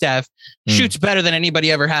defend Steph, shoots better than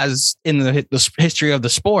anybody ever has in the history of the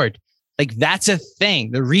sport. Like that's a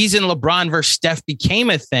thing. The reason LeBron versus Steph became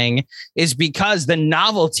a thing is because the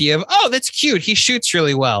novelty of, oh, that's cute. He shoots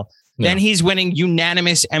really well. Yeah. Then he's winning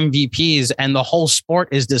unanimous MVPs and the whole sport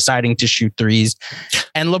is deciding to shoot threes.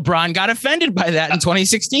 And LeBron got offended by that in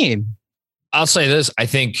 2016. I'll say this.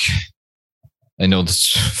 I know this is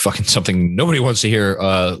fucking something nobody wants to hear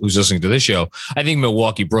who's listening to this show. I think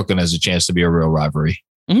Milwaukee Brooklyn has a chance to be a real rivalry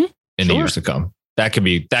in the years to come. That could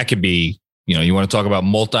be, you want to talk about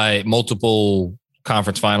multiple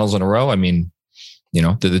conference finals in a row. I mean,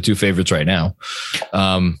 they're the two favorites right now.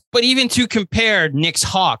 But even to compare Knicks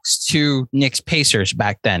Hawks to Knicks Pacers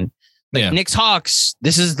back then, Knicks Hawks,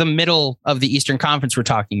 this is the middle of the Eastern Conference we're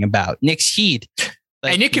talking about. Knicks Heat.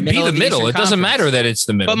 And it could be the middle. It doesn't matter that it's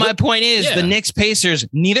the middle. But my point is the Knicks Pacers,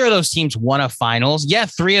 neither of those teams won a finals. Yeah,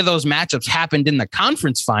 3 of those matchups happened in the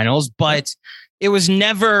conference finals, but it was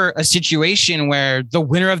never a situation where the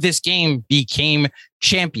winner of this game became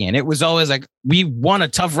champion. It was always like we won a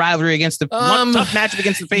tough rivalry against the tough matchup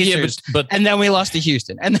against the Pacers, but and then we lost to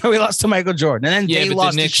Houston, and then we lost to Michael Jordan, and then they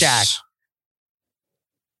lost to Shaq.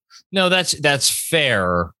 No, that's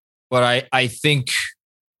fair, but I think.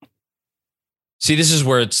 See, this is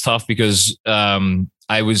where it's tough because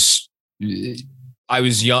I was young.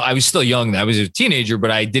 I was still young. I was a teenager, but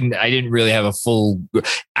I didn't really have a full.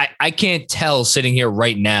 I can't tell sitting here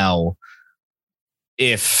right now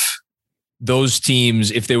if those teams,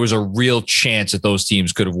 if there was a real chance that those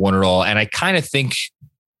teams could have won it all. And I kind of think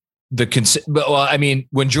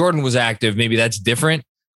when Jordan was active, maybe that's different.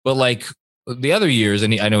 But like the other years,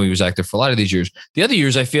 and I know he was active for a lot of these years. The other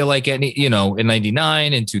years, I feel like in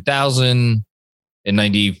 99 and 2000. In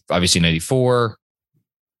 90, obviously 94,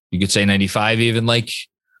 you could say 95 even. Like,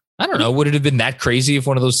 I don't know. Would it have been that crazy if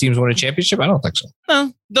one of those teams won a championship? I don't think so.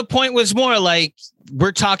 No, the point was more like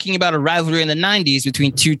we're talking about a rivalry in the 90s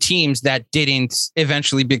between two teams that didn't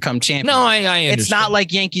eventually become champions. No, I understand. It's not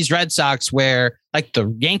like Yankees Red Sox where like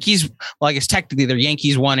the Yankees, well, I guess technically the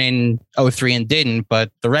Yankees won in 03 and didn't,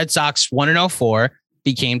 but the Red Sox won in 04,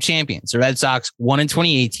 became champions. The Red Sox won in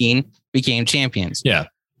 2018, became champions. Yeah.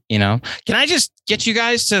 Can I just get you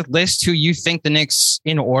guys to list who you think the Knicks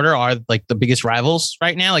in order are like the biggest rivals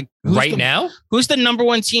right now? Like now, who's the number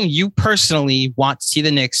one team you personally want to see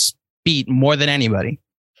the Knicks beat more than anybody?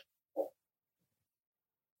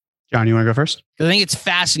 John, you want to go first? I think it's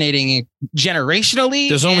fascinating generationally.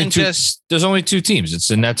 There's only two teams. It's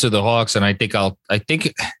the Nets or the Hawks. And I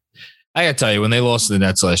gotta tell you, when they lost to the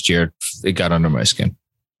Nets last year, it got under my skin.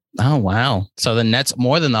 Oh, wow. So the Nets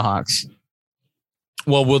more than the Hawks.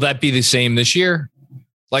 Well, will that be the same this year?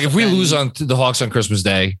 Like if we lose on the Hawks on Christmas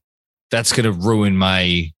Day, that's going to ruin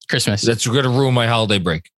my Christmas. That's going to ruin my holiday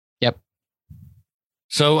break. Yep.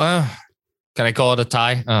 So, can I call it a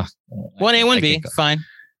tie? 1A, 1B, fine.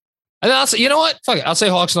 And I'll say, you know what? Fuck it. I'll say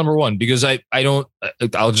Hawks number 1 because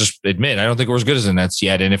I'll just admit, I don't think we're as good as the Nets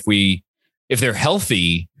yet. And if they're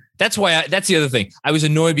healthy, that's the other thing. I was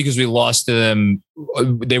annoyed because we lost to them.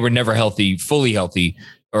 They were never fully healthy.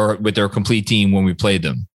 Or with their complete team when we played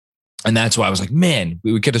them. And that's why I was like, man,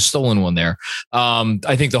 we could have stolen one there.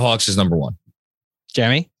 I think the Hawks is number 1.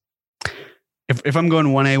 Jeremy? If I'm going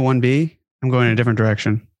 1A, 1B, I'm going in a different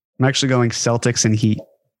direction. I'm actually going Celtics and Heat.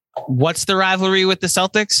 What's the rivalry with the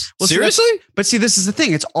Celtics? Well, seriously? But this is the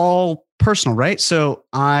thing. It's all personal, right? So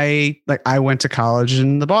I went to college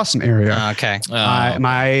in the Boston area. Okay.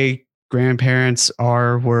 My grandparents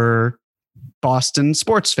were Boston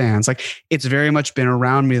sports fans. Like it's very much been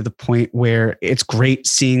around me to the point where it's great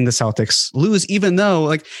seeing the Celtics lose, even though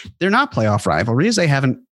like they're not playoff rivalries. They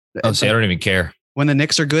haven't. I don't even care. When the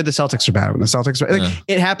Knicks are good, the Celtics are bad. When the Celtics are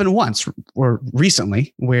it happened once or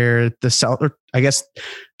recently where I guess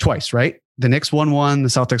twice, right? The Knicks won 1, the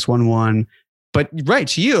Celtics won 1. But right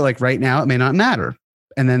to you, like right now, it may not matter.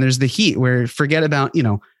 And then there's the Heat where forget about,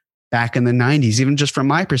 back in the 90s, even just from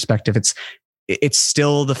my perspective, it's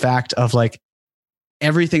still the fact of like,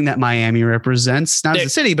 everything that Miami represents, not as a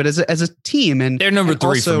city, but as a team. And they're number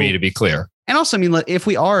 3 for me, to be clear. And also, I mean, if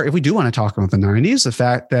we do want to talk about the 90s, the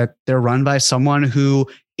fact that they're run by someone who,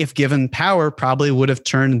 if given power, probably would have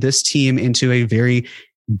turned this team into a very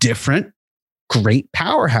different, great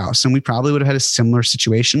powerhouse. And we probably would have had a similar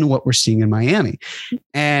situation to what we're seeing in Miami.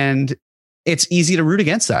 And it's easy to root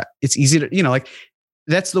against that. It's easy to,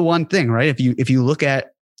 that's the one thing, right? If you look at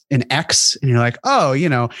an ex and you're like, oh,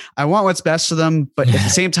 I want what's best for them. But at the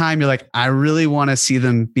same time, you're like, I really want to see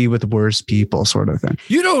them be with the worst people sort of thing.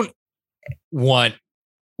 You don't want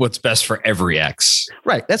what's best for every X.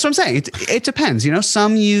 Right. That's what I'm saying. It depends. You know,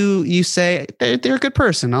 some you say they're a good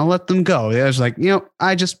person, I'll let them go. There's like, you know,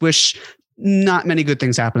 I just wish not many good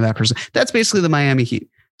things happen to that person. That's basically the Miami Heat.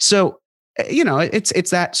 So, you know, it's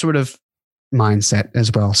that sort of mindset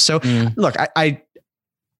as well. So look, I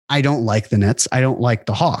don't like the Nets. I don't like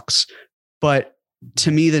the Hawks, but to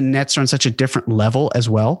me, the Nets are on such a different level as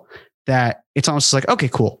well that it's almost like, okay,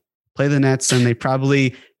 cool. Play the Nets, and they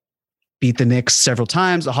probably beat the Knicks several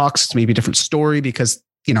times. The Hawks, it's maybe a different story because,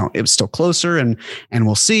 you know, it was still closer and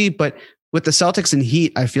we'll see. But with the Celtics and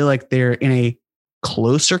Heat, I feel like they're in a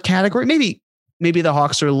closer category. Maybe the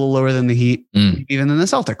Hawks are a little lower than the Heat, even than the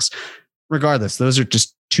Celtics. Regardless, those are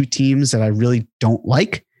just two teams that I really don't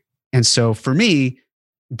like. And so for me,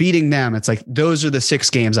 beating them, it's like, those are the 6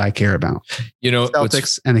 games I care about. You know,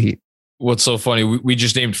 Celtics and the Heat. What's so funny? We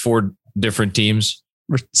just named 4 different teams.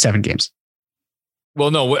 7 games.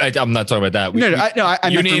 Well, no, I'm not talking about that. I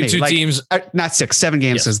you named 2 teams. Not 6, 7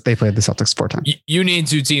 games as they played the Celtics 4 times. You named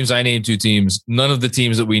 2 teams. I named 2 teams. None of the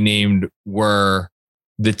teams that we named were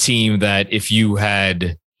the team that if you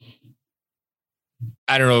had,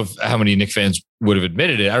 I don't know how many Knicks fans would have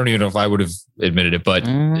admitted it. I don't even know if I would have admitted it, but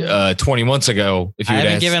 20 months ago, if you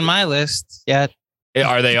haven't given my list yet.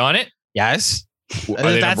 Are they on it? Yes. Are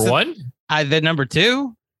they number 1? They're number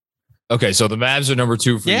 2. Okay, so the Mavs are number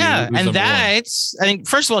 2 for you. Yeah, and that's, I think,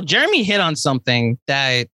 first of all, Jeremy hit on something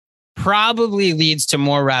that probably leads to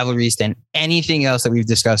more rivalries than anything else that we've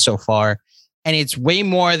discussed so far. And it's way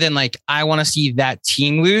more than like, I want to see that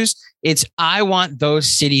team lose. It's, I want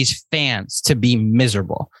those cities' fans to be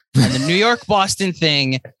miserable. And the New York Boston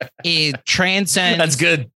thing, it transcends. That's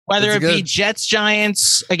good. Whether it be Jets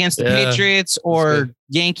Giants against the Patriots or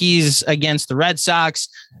Yankees against the Red Sox.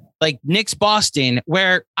 Like Knicks Boston,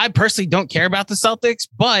 where I personally don't care about the Celtics,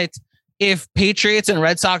 but if Patriots and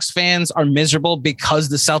Red Sox fans are miserable because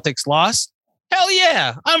the Celtics lost, hell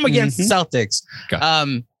yeah, I'm against the Celtics.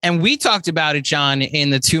 And we talked about it, John,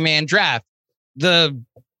 in the 2-man draft. The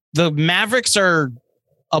Mavericks are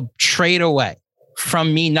a trade away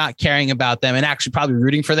from me not caring about them and actually probably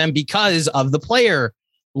rooting for them because of the player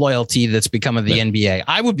loyalty that's become of the NBA.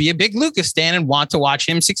 I would be a big Luka stan and want to watch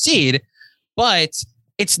him succeed, but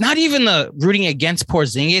it's not even the rooting against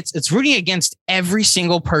Porzingis. It's rooting against every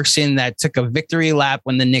single person that took a victory lap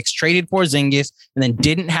when the Knicks traded Porzingis and then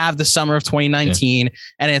didn't have the summer of 2019. Yeah.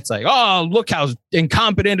 And it's like, oh, look how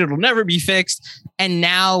incompetent. It'll never be fixed. And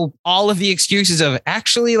now all of the excuses of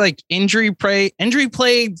actually like injury played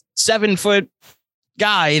 7-foot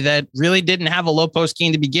guy that really didn't have a low post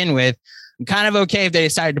game to begin with. I'm kind of okay if they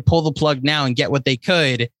decided to pull the plug now and get what they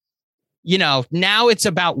could. You know, now it's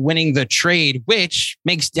about winning the trade, which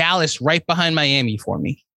makes Dallas right behind Miami for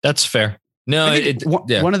me. That's fair. No,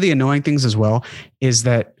 one of the annoying things as well is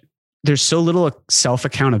that there's so little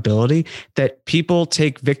self-accountability that people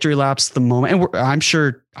take victory laps the moment. And I'm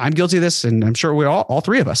sure I'm guilty of this, and I'm sure we're all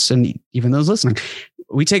 3 of us, and even those listening,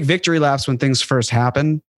 we take victory laps when things first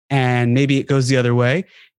happen, and maybe it goes the other way.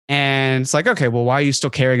 And it's like, okay, well, why are you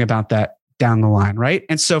still caring about that down the line, right?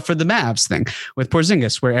 And so for the Mavs thing with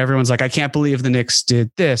Porzingis, where everyone's like, I can't believe the Knicks did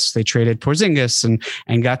this. They traded Porzingis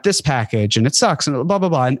and got this package, and it sucks, and blah, blah,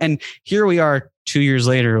 blah. And here we are 2 years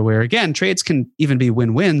later, where again, trades can even be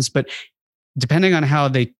win-wins, but depending on how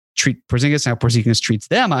they treat Porzingis and how Porzingis treats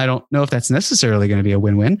them, I don't know if that's necessarily going to be a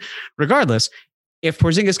win-win. Regardless, if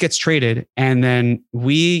Porzingis gets traded and then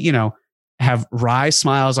we, you know, have wry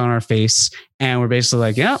smiles on our face and we're basically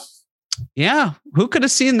like, yeah, who could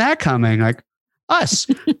have seen that coming? Like us,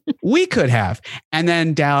 we could have. And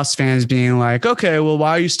then Dallas fans being like, okay, well,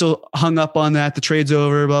 why are you still hung up on that? The trade's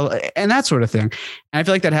over, blah, blah, and that sort of thing. And I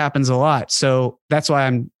feel like that happens a lot. So that's why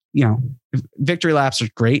I'm, you know, victory laps are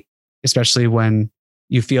great, especially when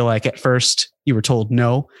you feel like at first you were told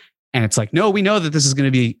no. And it's like, no, we know that this is going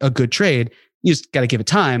to be a good trade. You just got to give it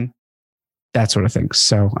time. That sort of thing.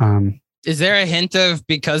 So, is there a hint of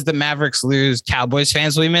because the Mavericks lose, Cowboys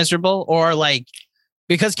fans will be miserable? Or like,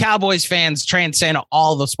 because Cowboys fans transcend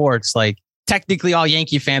all the sports, like technically all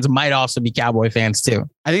Yankee fans might also be Cowboy fans too.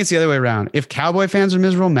 I think it's the other way around. If Cowboy fans are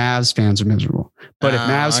miserable, Mavs fans are miserable. But if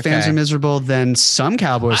Mavs fans are miserable, then some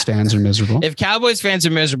Cowboys fans are miserable. If Cowboys fans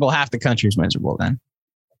are miserable, half the country's miserable then.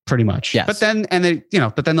 Pretty much. Yes. But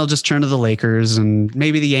then they'll just turn to the Lakers, and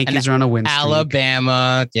maybe the Yankees are on a win streak.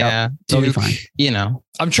 Alabama. Yeah. They'll be fine. You know,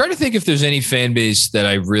 I'm trying to think if there's any fan base that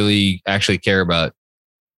I really actually care about.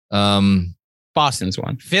 Boston's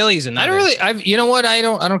one. Philly's another. You know what? I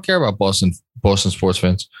don't care about Boston sports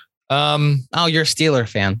fans. Oh, you're a Steeler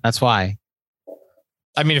fan. That's why.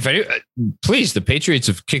 I mean, please, the Patriots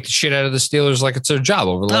have kicked the shit out of the Steelers like it's their job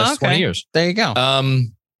over the last 20 years. There you go.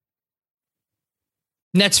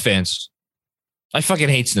 Nets fans. I fucking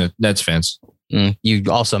hate Nets fans. You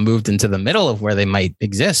also moved into the middle of where they might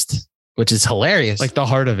exist, which is hilarious. Like the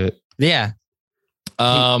heart of it. Yeah.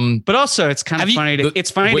 But also it's kind of funny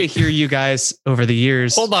to hear you guys over the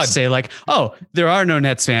years say like, oh, there are no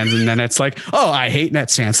Nets fans. And then it's like, oh, I hate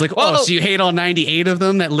Nets fans. Like, so you hate all 98 of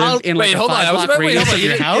them that live in like a 5-block radius of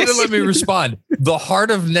your house? You didn't let me respond. The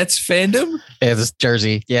heart of Nets fandom? Yeah, this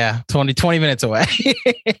Jersey. Yeah. 20 minutes away.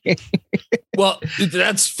 Well,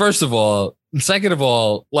 that's first of all. Second of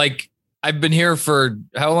all, like I've been here for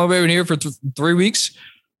how long have I been here for 3 weeks?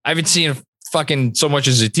 I haven't seen fucking so much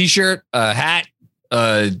as a t-shirt, a hat,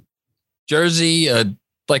 jersey,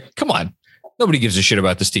 like, come on. Nobody gives a shit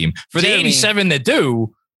about this team. For Jeremy, the 87 that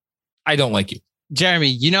do, I don't like you.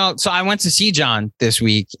 Jeremy, so I went to see John this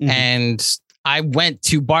week and I went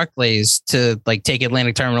to Barclays to like take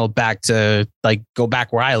Atlantic Terminal back to like go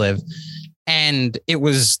back where I live. And it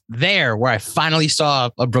was there where I finally saw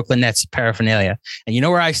a Brooklyn Nets paraphernalia. And you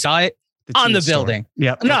know where I saw it? On the building.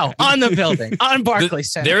 Yep. No, on the building. On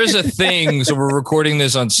Barclays Center. There is a thing. So we're recording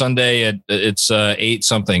this on Sunday at 8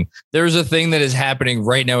 something. There is a thing that is happening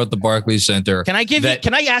right now at the Barclays Center. Can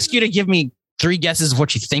I ask you to give me 3 guesses of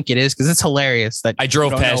what you think it is? Because it's hilarious that I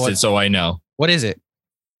drove past it, so I know. What is it?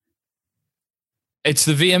 It's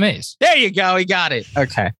the VMAs. There you go. He got it.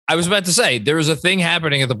 Okay. I was about to say there is a thing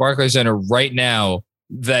happening at the Barclays Center right now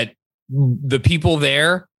that the people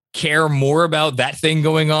there care more about that thing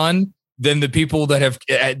going on than the people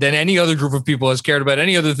than any other group of people has cared about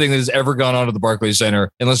any other thing that has ever gone on at the Barclays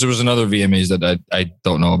Center, unless there was another VMAs that I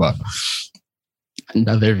don't know about.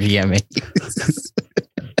 Another VMA.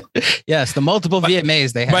 Yes, the multiple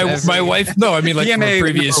VMAs they have. My wife, no, I mean like VMA from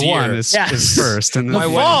previous year is first, and the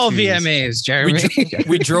fall VMAs, Jeremy.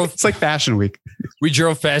 We drove. It's like Fashion Week. We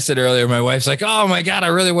drove past it earlier. My wife's like, "Oh my god, I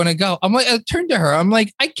really want to go." I'm like, I turned to her. I'm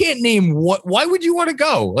like, I can't name what. Why would you want to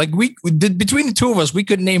go? Like we did between the two of us, we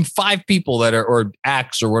could name 5 people that are or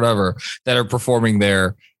acts or whatever that are performing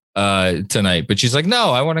there tonight. But she's like,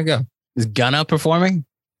 "No, I want to go." Is Gunna performing?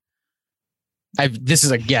 This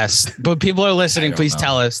is a guess, but people are listening. Please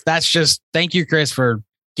tell us. That's just thank you, Chris, for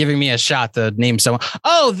giving me a shot to name someone.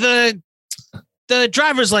 Oh, the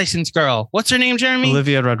driver's license girl. What's her name, Jeremy?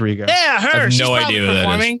 Olivia Rodrigo. Yeah, her. I have She's no idea who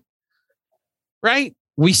that is. Right?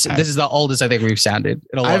 This is the oldest I think we've sounded.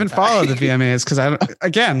 I haven't followed the VMAs because I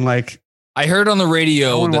heard on the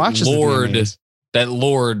radio that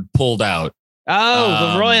Lorde pulled out.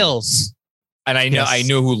 Oh, the Royals. And I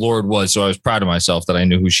knew who Lorde was, so I was proud of myself that I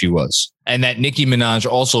knew who she was. And that Nicki Minaj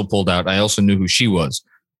also pulled out. I also knew who she was.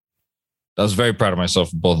 I was very proud of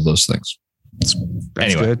myself for both of those things. That's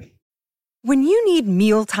anyway. Good. When you need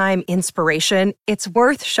mealtime inspiration, it's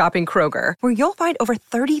worth shopping Kroger, where you'll find over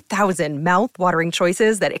 30,000 mouth-watering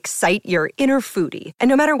choices that excite your inner foodie. And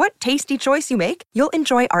no matter what tasty choice you make, you'll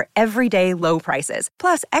enjoy our everyday low prices,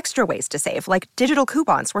 plus extra ways to save, like digital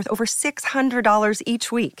coupons worth over $600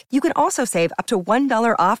 each week. You can also save up to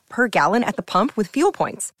 $1 off per gallon at the pump with fuel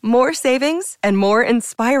points. More savings and more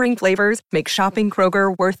inspiring flavors make shopping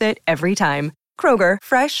Kroger worth it every time. Kroger,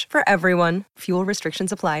 fresh for everyone. Fuel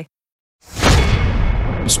restrictions apply.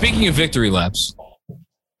 Speaking of victory laps,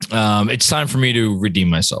 it's time for me to redeem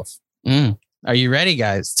myself. Are you ready,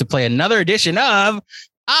 guys, to play another edition of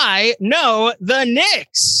I Know the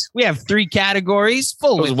Knicks? We have 3 categories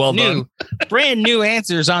full with brand new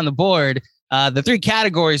answers on the board. The 3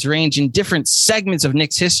 categories range in different segments of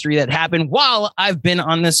Knicks history that happened while I've been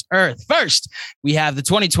on this earth. First, we have the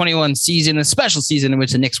 2021 season, a special season in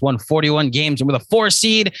which the Knicks won 41 games and with a 4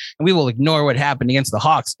 seed, and we will ignore what happened against the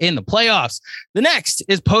Hawks in the playoffs. The next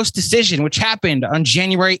is post-decision, which happened on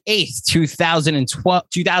January 8th,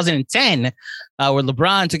 2010, where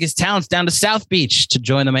LeBron took his talents down to South Beach to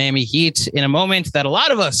join the Miami Heat in a moment that a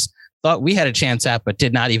lot of us thought we had a chance at, but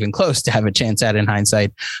did not even close to have a chance at in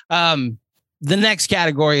hindsight. The next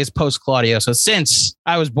category is post-Claudio. So since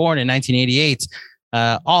I was born in 1988,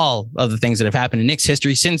 all of the things that have happened in Knicks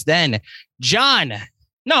history since then. Jeremy.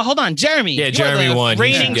 Yeah, Jeremy won.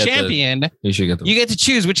 Reigning champion. You get to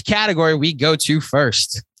choose which category we go to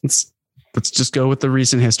first. Let's just go with the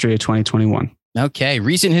recent history of 2021. Okay,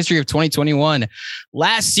 recent history of 2021.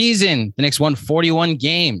 Last season, the Knicks won 41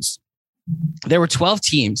 games. There were 12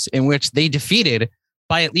 teams in which they defeated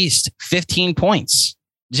by at least 15 points.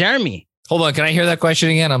 Jeremy. Hold on. Can I hear that question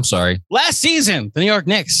again? I'm sorry. Last season, the New York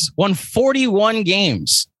Knicks won 41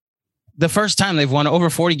 games. The first time they've won over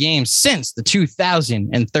 40 games since the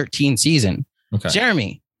 2013 season. Okay.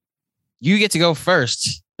 Jeremy, you get to go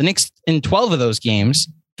first. The Knicks in 12 of those games,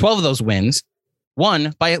 12 of those wins,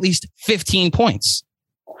 won by at least 15 points.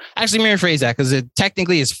 Actually, let me rephrase that because it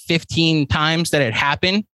technically is 15 times that it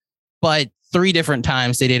happened, but 3 different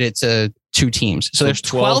times they did it to 2 teams. So there's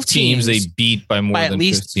 12 teams they beat by more than at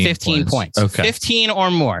least 15 points. Okay. 15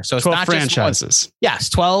 or more. So it's 12 not franchises. Just one. Yes,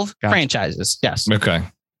 12 Gotcha. franchises. Yes. Okay.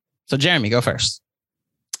 So Jeremy, go first.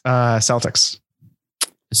 Celtics.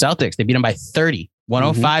 The Celtics, they beat them by 30,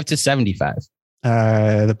 105 to 75.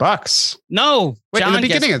 The Bucks. No, Wait, John in the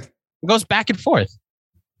beginning it goes back and forth.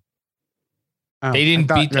 They didn't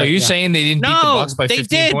beat. Are you saying they didn't beat the Bucks by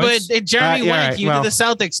 15 points? But Jeremy went. right, You did the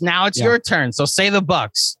Celtics. Now it's your turn. So say the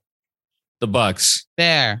Bucks. The Bucks.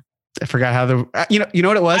 There. I forgot how the you know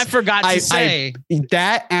what it was. I forgot to say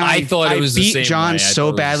that. And I thought it was the beat same John way.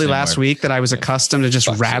 so badly last week that I was accustomed to just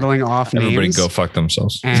rattling off names. Everybody go fuck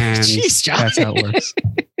themselves. And Jeez, John. that's how it works.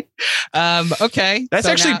 Okay. That's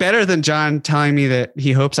so actually now, better than John telling me that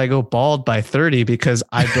he hopes I go bald by 30 because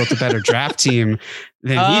I built a better draft team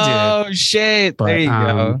than he did. Oh shit! But, there you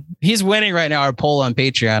go. He's winning right now. Our poll on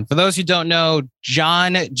Patreon. For those who don't know,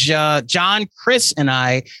 John, Chris, and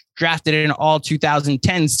I drafted an all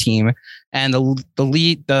 2010s team, and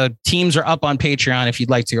the teams are up on Patreon if you'd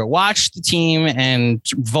like to go watch the team and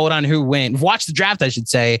vote on who wins. Watch the draft, I should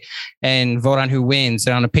say, and vote on who wins.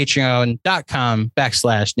 And on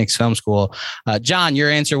patreon.com/Knicks Film School. John, your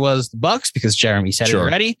answer was the Bucks because Jeremy said it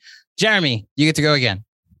already. Jeremy, you get to go again.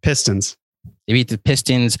 Pistons. They beat the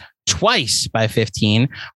Pistons twice by 15,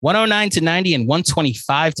 109 to 90 and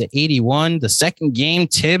 125 to 81. The second game,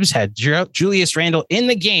 Tibbs had Julius Randle in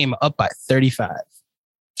the game up by 35.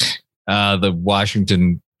 The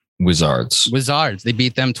Washington Wizards. They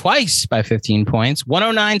beat them twice by 15 points,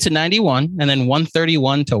 109 to 91 and then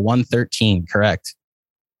 131 to 113. Correct.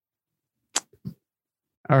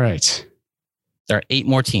 All right. There are 8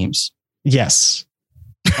 more teams. Yes.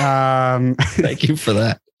 Thank you for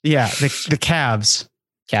that. Yeah. The Cavs.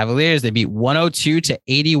 Cavaliers, they beat 102 to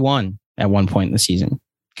 81 at one point in the season.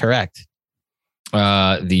 Correct.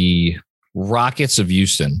 The Rockets of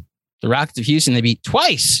Houston. The Rockets of Houston, they beat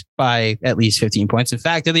twice by at least 15 points. In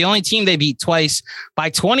fact, they're the only team they beat twice by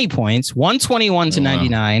 20 points, 121 to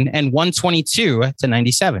 99 and 122 to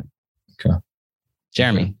 97. Okay.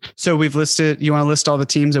 Jeremy. So we've listed, you want to list all the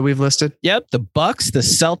teams that we've listed? Yep. The Bucks, the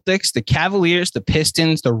Celtics, the Cavaliers, the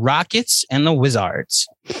Pistons, the Rockets, and the Wizards.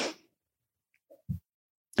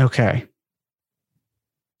 Okay.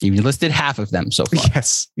 You've listed half of them so far.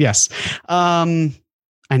 Yes.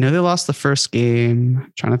 I know they lost the first game.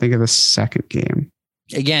 I'm trying to think of the second game.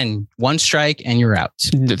 Again, 1 strike and you're out.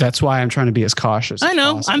 That's why I'm trying to be as cautious. I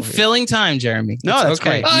know. I'm filling time, Jeremy. No, that's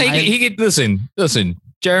okay. Oh, he could listen.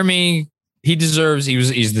 Jeremy, he's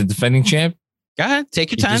the defending champ. Go ahead.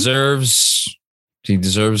 Take your time. He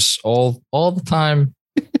deserves all the time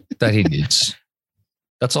that he needs.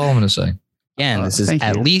 That's all I'm going to say. Again, this is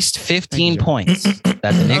at least 15 points that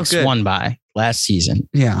the Knicks won by last season.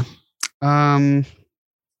 Yeah.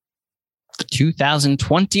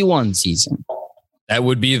 2021 season. That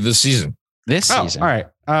would be the season. This season. All right.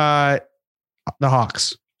 The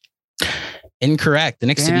Hawks. Incorrect. The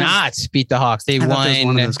Knicks did not beat the Hawks. They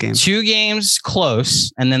won 2 games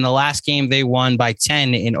close, and then the last game they won by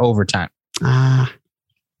 10 in overtime. So now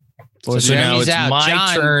it's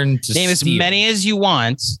my turn to name as many as you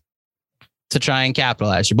want to try and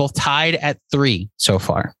capitalize. You're both tied at 3 so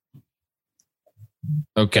far.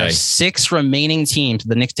 Okay. There's 6 remaining teams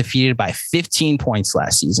the Knicks defeated by 15 points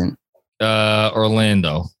last season.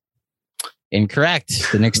 Orlando.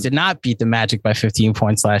 Incorrect. The Knicks did not beat the Magic by 15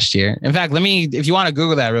 points last year. In fact, if you want to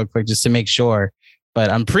Google that real quick, just to make sure,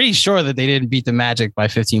 but I'm pretty sure that they didn't beat the Magic by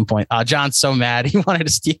 15 points. John's so mad. He wanted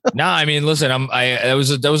to steal. No, I mean, listen, this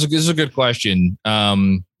is a good question.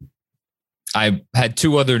 I had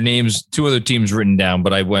 2 other teams written down,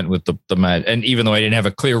 but I went with the Magic. And even though I didn't have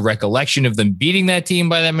a clear recollection of them beating that team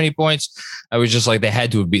by that many points, I was just like, they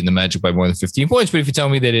had to have beaten the Magic by more than 15 points. But if you tell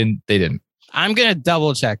me they didn't. I'm going to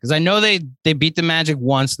double check because I know they beat the Magic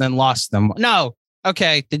once and then lost them. No.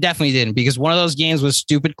 Okay. They definitely didn't because one of those games was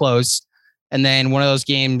stupid close. And then one of those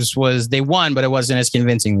games was they won, but it wasn't as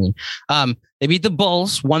convincingly. They beat the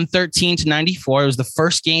Bulls 113 to 94. It was the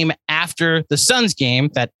first game after the Suns game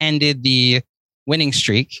that ended the winning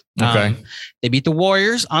streak. Okay. They beat the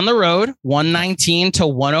Warriors on the road 119 to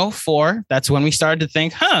 104. That's when we started to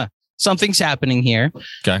think, something's happening here.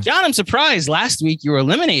 Okay. John, I'm surprised last week you were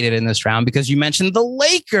eliminated in this round because you mentioned the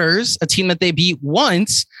Lakers, a team that they beat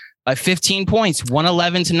once by 15 points,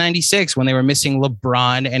 111 to 96 when they were missing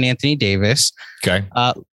LeBron and Anthony Davis. Okay.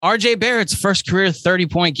 RJ Barrett's first career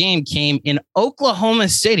 30-point game came in Oklahoma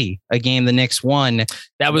City, a game the Knicks won.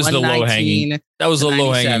 That was the low-hanging. That was the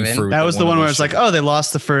low-hanging fruit. That was the one where it's like, they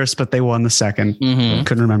lost the first, but they won the second. Mm-hmm.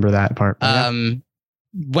 Couldn't remember that part.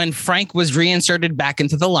 When Frank was reinserted back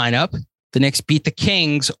into the lineup, The Knicks beat the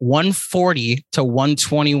Kings 140 to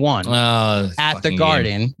 121 at the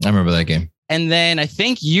Garden. Game. I remember that game. And then I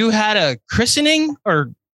think you had a christening,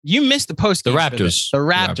 or you missed the post game. The Raptors. The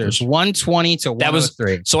Raptors 120 to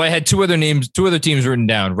 103. So I had two other teams written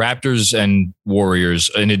down, Raptors and Warriors,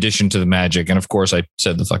 in addition to the Magic. And of course I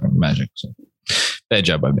said the fucking Magic. So bad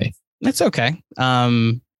job by me. That's okay.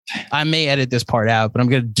 I may edit this part out, but I'm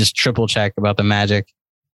going to just triple check about the Magic.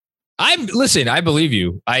 I believe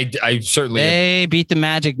you. I certainly. They beat the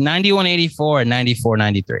Magic 91-84 and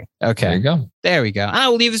 94-93. Okay. There you go. There we go. I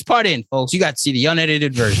will leave this part in, folks. You got to see the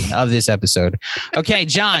unedited version of this episode. Okay,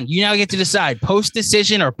 John, you now get to decide post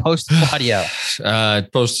decision or post audio.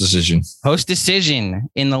 Post decision. Post decision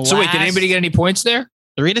in the last. So wait, did anybody get any points there?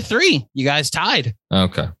 3-3. You guys tied.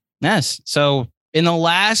 Okay. Yes. So in the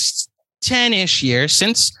last 10-ish years,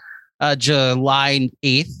 since July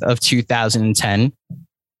 8th of 2010,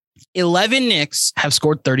 11 Knicks have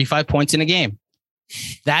scored 35 points in a game.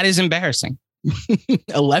 That is embarrassing.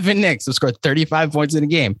 11 Knicks have scored 35 points in a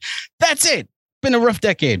game. That's it. Been a rough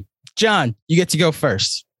decade. John, you get to go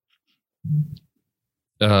first.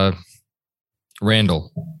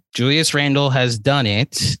 Randall. Julius Randle has done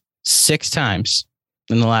it 6 times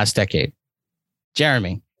in the last decade.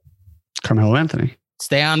 Jeremy. Carmelo Anthony.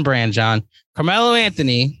 Stay on brand, John. Carmelo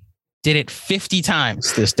Anthony did it 50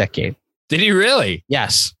 times this decade. Did he really?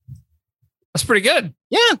 Yes. That's pretty good.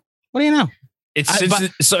 Yeah. What do you know? It's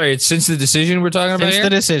since the decision we're talking about. Since the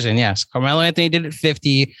decision, yes. Carmelo Anthony did it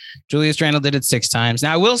 50. Julius Randle did it 6 times.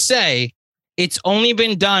 Now, I will say it's only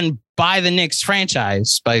been done by the Knicks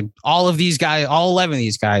franchise, by all of these guys, all 11 of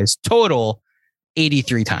these guys, total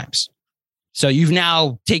 83 times. So you've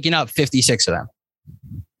now taken up 56 of them.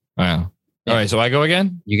 Wow. All right. So I go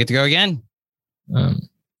again? You get to go again. Amar'e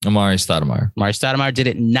Stoudemire. Amar'e Stoudemire did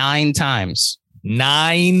it 9 times.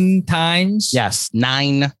 9 times? Yes,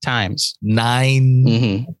 9 times.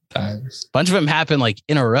 9 times. A bunch of them happened like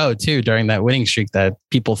in a row too during that winning streak that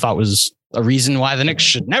people thought was a reason why the Knicks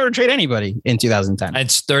should never trade anybody in 2010.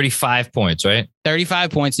 It's 35 points, right? 35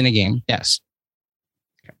 points in a game. Yes.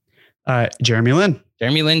 Jeremy Lin.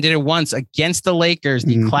 Jeremy Lin did it once against the Lakers.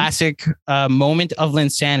 The classic moment of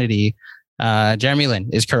Linsanity. Jeremy Lin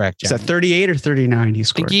is correct. Jeremy. Is that 38 or 39 he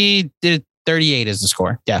scored? I think he did 38 as the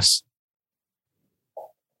score. Yes.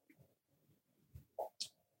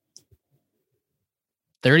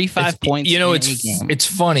 $35 points. You know, it's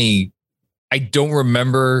funny. I can't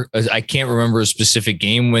remember a specific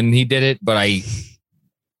game when he did it, but I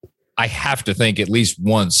have to think at least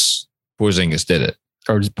once Porzingis did it.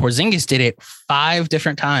 Or Porzingis did it 5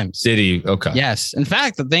 different times. Did he? Okay. Yes. In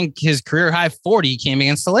fact, I think his career high 40 came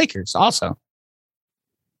against the Lakers also.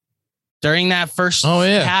 During that first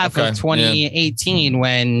half of 2018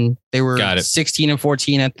 when they were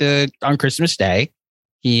 16-14 on Christmas Day.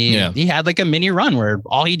 He had like a mini run where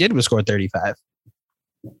all he did was score 35.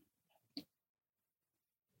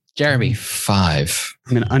 Jeremy. 5.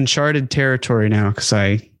 I'm in uncharted territory now because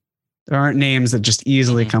there aren't names that just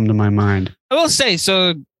easily come to my mind. I will say,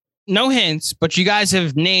 so no hints, but you guys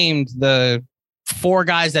have named the 4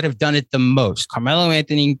 guys that have done it the most. Carmelo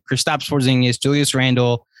Anthony, Kristaps Porzingis, Julius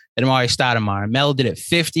Randle, and Amar'e Stoudemire. Mel did it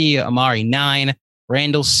 50, Amar'e 9,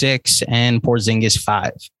 Randle 6, and Porzingis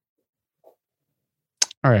 5.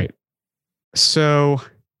 All right. So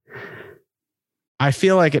I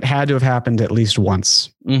feel like it had to have happened at least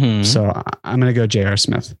once. So I'm going to go J.R.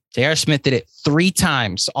 Smith. J.R. Smith did it 3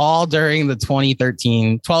 times, all during the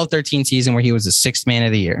 12-13 season where he was the 6th man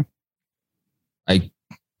of the year.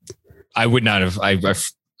 I would not have.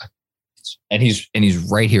 And he's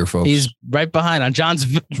right here, folks. He's right behind on John's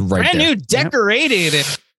brand new decorated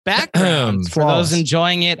background for those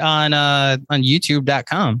enjoying it on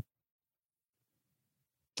YouTube.com.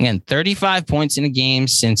 Again, 35 points in a game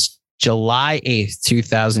since July 8th,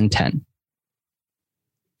 2010.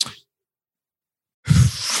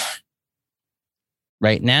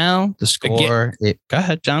 Right now, the score. Go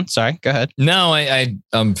ahead, John. Sorry, go ahead. No,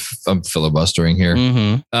 I'm filibustering here.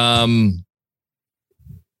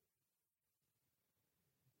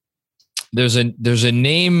 There's a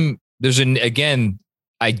name. Again.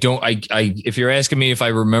 If you're asking me if I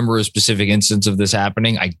remember a specific instance of this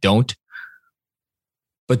happening, I don't.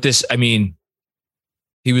 But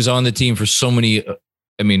he was on the team for so many.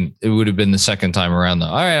 It would have been the second time around though.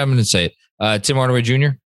 All right, I'm going to say it. Tim Hardaway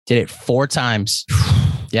Jr. Did it 4 times.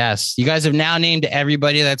 Yes. You guys have now named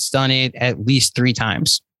everybody that's done it at least 3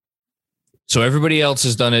 times. So everybody else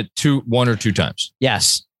has done it 1 or 2 times.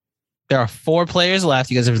 Yes. There are 4 players left.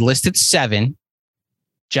 You guys have listed 7.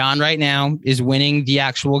 John right now is winning the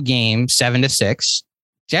actual game 7-6.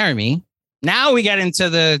 Jeremy. Now we get into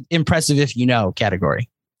the impressive if you know category.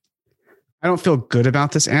 I don't feel good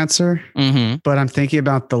about this answer, but I'm thinking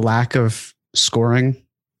about the lack of scoring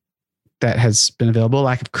that has been available,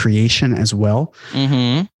 lack of creation as well.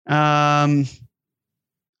 I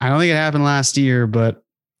don't think it happened last year, but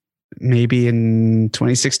maybe in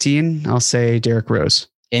 2016, I'll say Derrick Rose.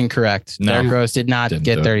 Incorrect. No. Derrick Rose did not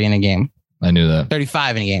get 30 in a game. I knew that.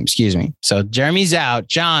 35 in a game, excuse me. So Jeremy's out.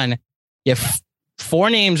 John, you have 4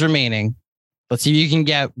 names remaining. Let's see if you can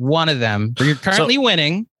get one of them. You're currently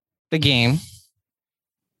winning the game.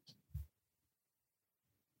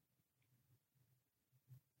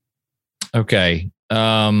 Okay.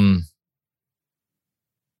 Yeah,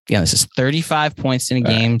 this is 35 points in a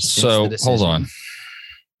game. So hold on.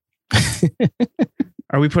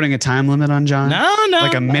 Are we putting a time limit on John? No.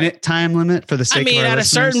 Like a minute time limit for the sake of our at listeners? A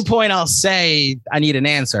certain point, I'll say I need an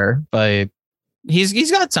answer, but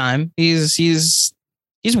he's got time. He's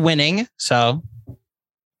winning. So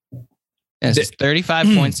it's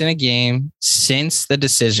 35 points in a game since the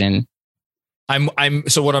decision.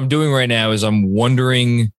 So what I'm doing right now is I'm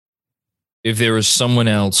wondering if there was someone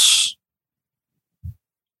else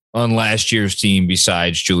on last year's team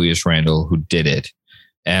besides Julius Randle who did it.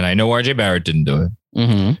 And I know RJ Barrett didn't do it.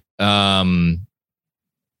 And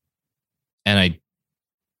I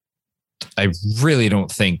really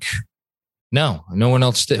don't think, no one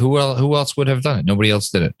else did. Who else would have done it? Nobody else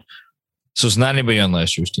did it. So it's not anybody on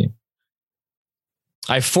last year's team.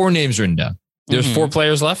 I have 4 names written down. There's 4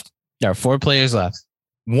 players left. There are 4 players left.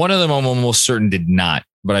 One of them I'm almost certain did not,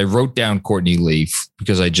 but I wrote down Courtney Lee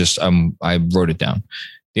because I wrote it down.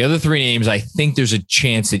 The other 3 names, I think there's a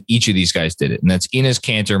chance that each of these guys did it. And that's Enes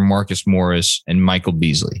Kanter, Marcus Morris, and Michael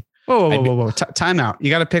Beasley. Whoa. Time out. You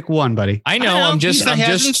got to pick one, buddy. I know. I'm just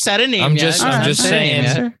said a name. I'm just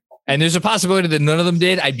saying. And there's a possibility that none of them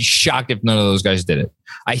did. I'd be shocked if none of those guys did it.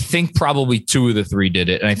 I think probably 2 of the 3 did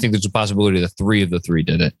it. And I think there's a possibility that 3 of the 3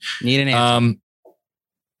 did it. Need an answer.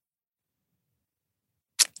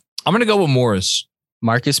 I'm going to go with Morris.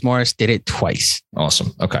 Marcus Morris did it twice.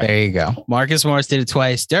 Awesome. Okay. There you go. Marcus Morris did it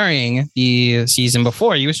twice during the season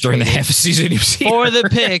before. He was during the half season he was for the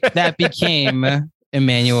pick that became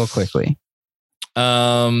Emmanuel Quickley.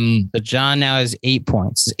 So John now has 8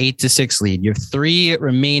 points. It's 8-6 lead. You have 3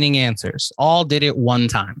 remaining answers. All did it one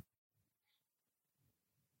time.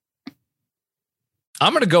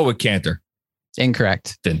 I'm going to go with Kanter.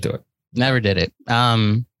 Incorrect. Didn't do it. Never did it.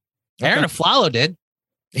 Aaron Aflalo did.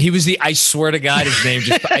 He was I swear to God, his name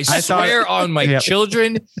I swear on my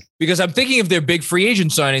children, because I'm thinking of their big free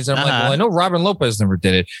agent signings. And I'm like, well, I know Robin Lopez never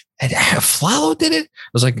did it. And Aflalo did it? I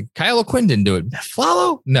was like, Kyle O'Quinn didn't do it.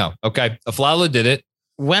 Aflalo? No. Okay. Aflalo did it.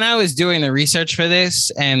 When I was doing the research for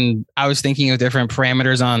this and I was thinking of different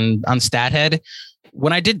parameters on StatHead,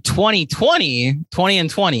 when I did 20 and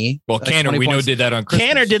 20. Well, Kanter, we know, did that on Christmas.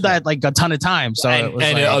 Kanter did that like a ton of times. So and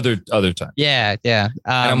other time. Yeah.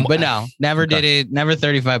 But no, never did it. Never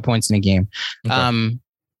 35 points in a game. Okay.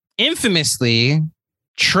 Infamously,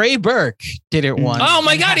 Trey Burke did it once. Oh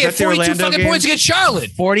my God. He had 42 fucking points against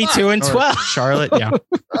Charlotte. 42 and 12. Charlotte. Yeah.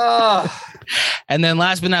 And then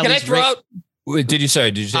last but not least. Can I throw out? Did you say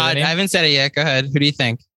that name? I haven't said it yet. Go ahead. Who do you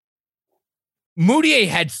think? Moutier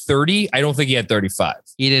had 30. I don't think he had 35.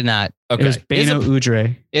 He did not. Okay. It was Beno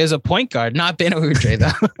Udre. It was a point guard, not Beno Udre,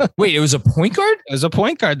 though. Wait, it was a point guard? It was a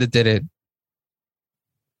point guard that did it.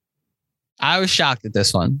 I was shocked at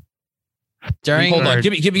this one. Hold on.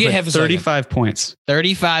 Give me half a 35 points.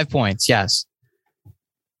 35 points, yes.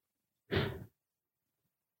 Did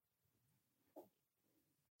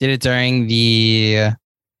it during the...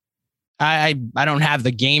 I don't have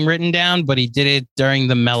the game written down, but he did it during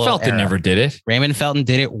the Melo Felton era. Never did it. Raymond Felton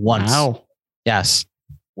did it once. Wow. Yes.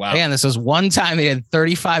 Wow. Again, this was one time he had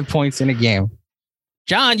 35 points in a game.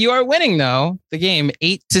 John, you are winning, though, the game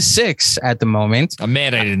 8-6 at the moment. I'm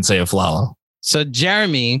mad I didn't say Aflalo. So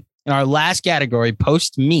Jeremy, in our last category,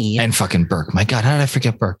 post me. And fucking Burke. My God, how did I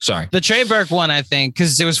forget Burke? Sorry. The Trey Burke one, I think,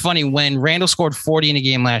 because it was funny when Randall scored 40 in a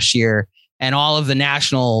game last year. And all of the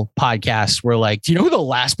national podcasts were like, do you know who the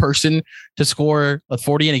last person to score a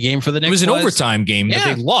 40 in a game for the Knicks was? It was an overtime game that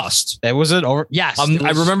they lost. That was an over. Yes. I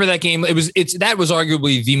remember that game. That was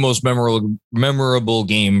arguably the most memorable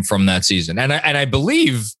game from that season. And I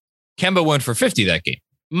believe Kemba went for 50 that game.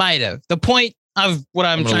 Might have. The point of what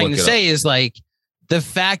I'm trying to say is like the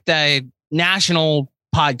fact that national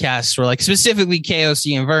podcasts were like, specifically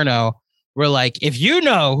KOC and Verno, were like, if you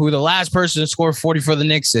know who the last person to score 40 for the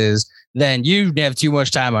Knicks is, then you have too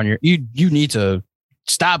much time on you need to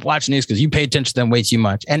stop watching Knicks because you pay attention to them way too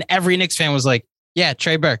much. And every Knicks fan was like, yeah,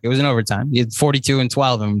 Trey Burke, it was in overtime. He had 42 and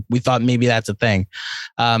 12, and we thought maybe that's a thing.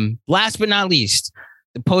 Last but not least,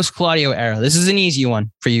 the post-Claudio era. This is an easy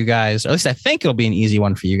one for you guys, or at least I think it'll be an easy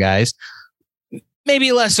one for you guys.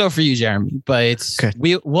 Maybe less so for you, Jeremy, but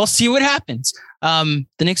we'll see what happens. The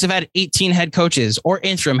Knicks have had 18 head coaches or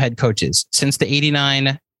interim head coaches since the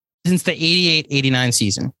 88-89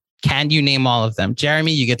 season. Can you name all of them?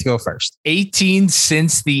 Jeremy, you get to go first. 18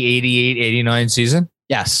 since the 88-89 season?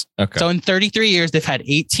 Yes. Okay. So in 33 years, they've had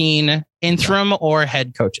 18 interim or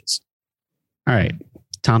head coaches. All right.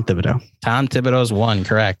 Tom Thibodeau. Tom Thibodeau's 1,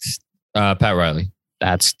 correct. Pat Riley.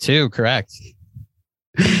 That's 2, correct.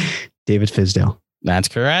 David Fizdale. That's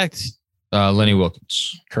correct. Lenny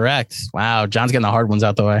Wilkens. Correct. Wow. John's getting the hard ones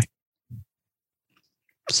out the way.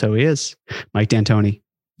 So he is. Mike D'Antoni.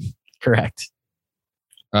 Correct.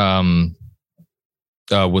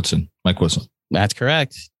 Woodson. Mike Woodson. That's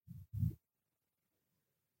correct.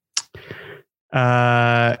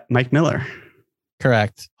 Mike Miller.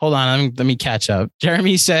 Correct. Hold on. Let me catch up.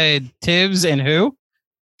 Jeremy said Tibbs and who?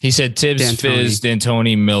 He said Tibbs, Fizz,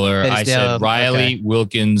 D'Antoni, Miller. I said Riley,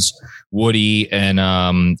 Wilkins, Woody, and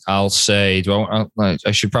I'll say,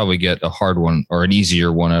 I should probably get a hard one or an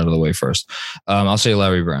easier one out of the way first. I'll say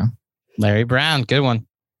Larry Brown. Larry Brown. Good one.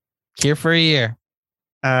 Here for a year.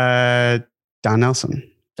 Don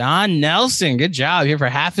Nelson. Don Nelson. Good job. Here for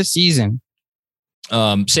half a season.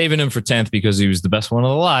 Saving him for 10th because he was the best one of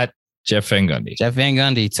the lot. Jeff Van Gundy. Jeff Van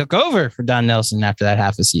Gundy took over for Don Nelson after that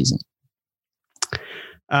half a season.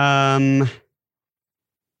 Herb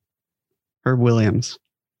Williams.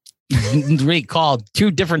 Great call.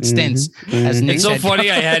 2 different stints. As Nick it's so funny.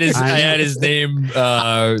 I had his name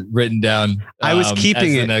written down. I was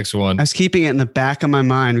keeping it. The next one. I was keeping it in the back of my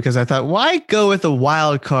mind because I thought, why go with a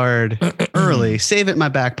wild card early? Save it in my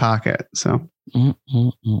back pocket. So. I'll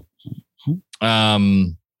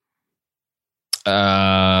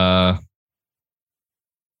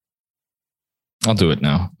do it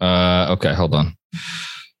now. Okay, hold on.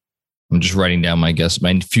 I'm just writing down my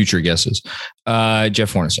future guesses.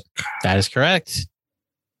 Jeff Hornacek. That is correct.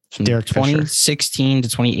 From Derek 2016 to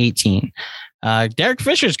 2018. Derek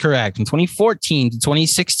Fisher is correct. From 2014 to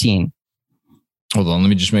 2016. Hold on. Let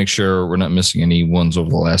me just make sure we're not missing any ones over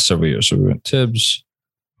the last several years. So we went Tibbs,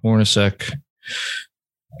 Hornacek,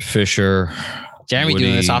 Fisher. Jeremy Woody.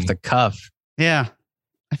 doing this off the cuff. Yeah.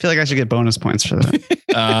 I feel like I should get bonus points for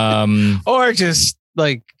that. Or just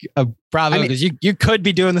like a bravo, because you could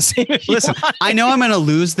be doing the same. Listen, I know I'm going to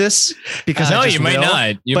lose this because no, you might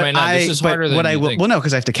not. You might not. This is harder than I will. Think. Well, no,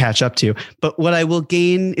 because I have to catch up to you. But what I will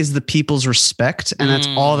gain is the people's respect, and that's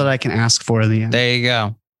all that I can ask for in the end. There you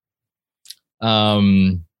go.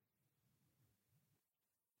 Don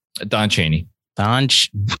Chaney.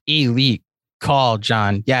 Elite call,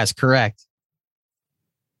 John. Yes, correct.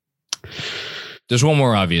 There's one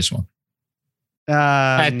more obvious one.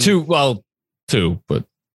 Two, but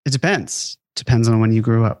it depends. Depends on when you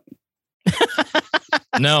grew up.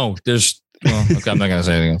 No, there's. Well, okay, I'm not gonna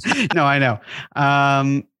say anything else. No, I know.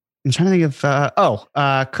 I'm trying to think of.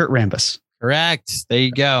 Kurt Rambis. Correct. There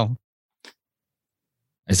you go.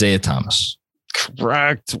 Isaiah Thomas.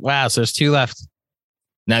 Correct. Wow. So there's 2 left.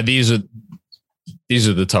 Now these are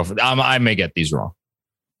the tougher. I may get these wrong.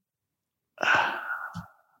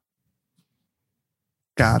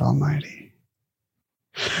 God Almighty.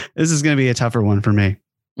 This is going to be a tougher one for me.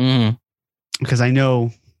 Because I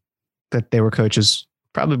know that they were coaches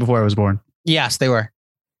probably before I was born. Yes, they were.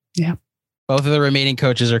 Yeah. Both of the remaining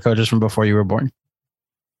coaches are coaches from before you were born.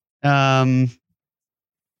 Man.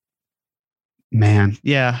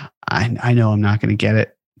 Yeah. I know I'm not going to get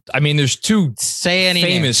it. I mean, there's 2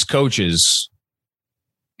 famous coaches.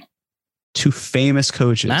 2 famous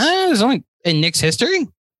coaches. There's only in Knicks history.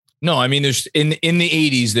 No, I mean, there's in the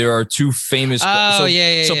 80s, there are 2 famous. So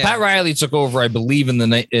Pat Riley took over, I believe,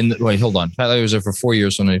 wait, hold on. Pat Riley was there for 4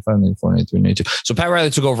 years, so 95, 94, 93, 92. So Pat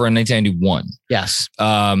Riley took over in 1991. Yes.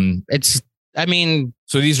 So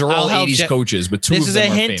these are all 80s coaches, but 2 of them are famous. This is a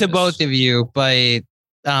hint to both of you, but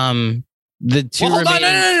the 2 hold on,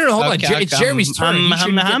 hold on. It's Jeremy's turn.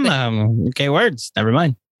 Okay, words. Never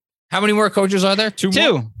mind. How many more coaches are there? 2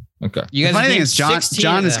 more? Okay. You guys, the funny thing is,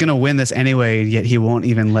 John is going to win this anyway, yet he won't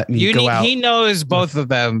even let me go out. He knows both of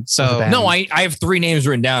them. So no, I have 3 names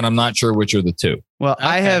written down. I'm not sure which are the 2. Well, okay.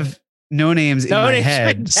 I have no names in my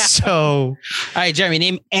head. So, all right, Jeremy,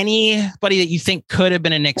 name anybody that you think could have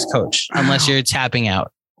been a Knicks coach, unless you're tapping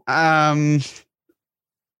out. I'd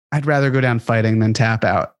rather go down fighting than tap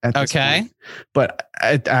out. At this point. But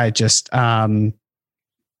I just. So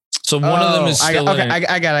one of them is still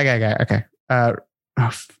I got it. Okay.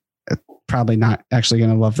 Probably not actually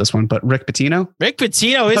going to love this one, but Rick Pitino. Rick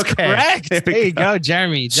Pitino is correct. There you go,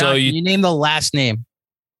 Jeremy. John, so you name the last name.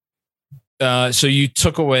 So you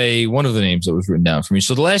took away one of the names that was written down for me.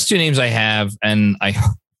 So the last 2 names I have, and I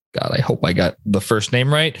God, I hope I got the first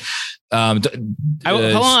name right. Hold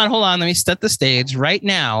on. Let me set the stage. Right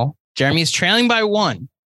now, Jeremy is trailing by 1.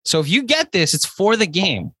 So if you get this, it's for the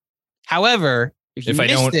game. However, if I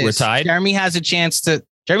don't, we're tied. Jeremy has a chance to.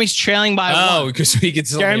 Jeremy's trailing by 1. Oh, because we can.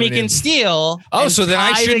 Jeremy can steal. Oh, so then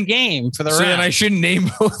I should game for the round. So then I shouldn't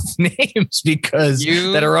name both names because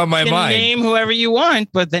that are on my mind. Name whoever you want,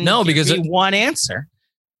 but then because one answer.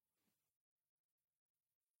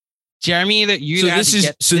 Jeremy, that you.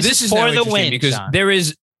 So this is for the win because John. There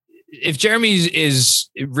is. If Jeremy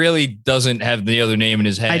really doesn't have the other name in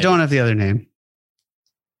his head. I don't have the other name.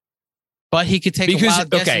 But he could take a wild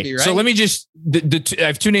guess. Okay, right? So let me just. I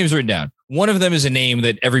have 2 names written down. One of them is a name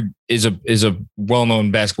that is a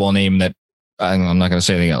well-known basketball name that I'm not going to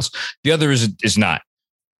say anything else. The other is not.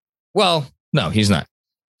 Well, no, he's not.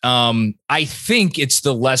 I think it's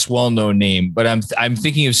the less well-known name, but I'm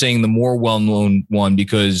thinking of saying the more well-known one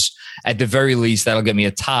because at the very least that'll get me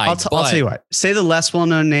a tie. I'll tell you what. Say the less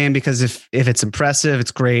well-known name because if it's impressive, it's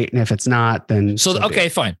great, and if it's not, then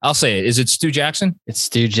fine. I'll say it. Is it Stu Jackson? It's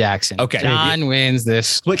Stu Jackson. Okay, John wins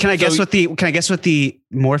this. What can I guess? What the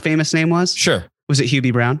more famous name was? Sure. Was it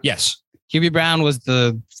Hubie Brown? Yes. Hubie Brown was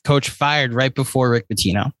the coach fired right before Rick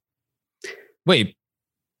Pitino. Wait.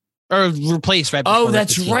 Or replaced right before. Oh,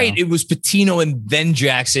 that's right. It was Pitino and then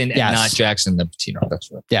Jackson, and not Jackson then Pitino. That's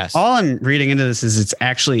right. Yes. All I'm reading into this is it's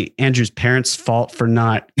actually Andrew's parents' fault for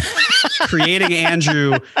not creating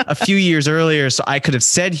a few years earlier, so I could have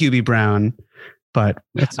said Hubie Brown, but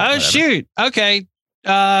shoot. Okay.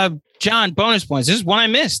 John, bonus points. This is one I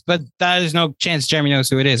missed, but there's no chance Jeremy knows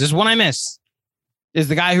who it is. This is one I missed. Is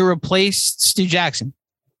the guy who replaced Stu Jackson?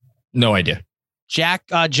 No idea. John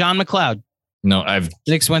McLeod. No,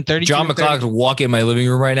 Knicks went 32. John McLeod could walk in my living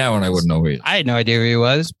room right now and I wouldn't know who he is. I had no idea who he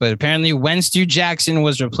was, but apparently when Stu Jackson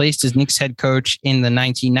was replaced as Knicks head coach in the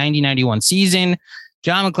 1990-91 season,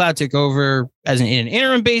 John McLeod took over in an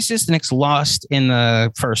interim basis. The Knicks lost in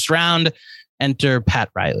the first round. Enter Pat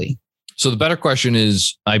Riley. So the better question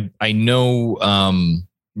is, I know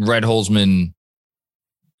Red Holzman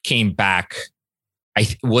came back.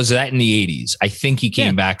 Was that in the 80s? I think he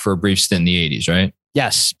came back for a brief stint in the 80s, right?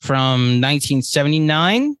 Yes, from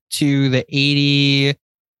 1979 to the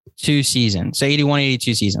 82 season. So 81,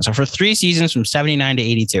 82 season. So for 3 seasons from 79 to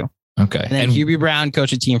 82. Okay. And then Hubie Brown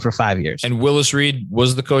coached a team for 5 years. And Willis Reed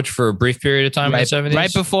was the coach for a brief period of time in the 70s?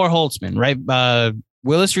 Right before Holtzman, right?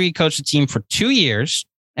 Willis Reed coached the team for 2 years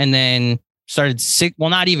and then started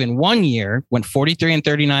not even 1 year, went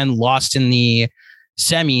 43-39, lost in the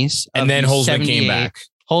semis. And then Holtzman came back.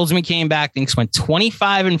 Holtzman came back. Knicks went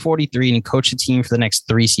 25-43 and coached the team for the next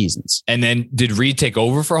 3 seasons. And then did Reed take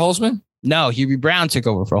over for Holtzman? No, Hubie Brown took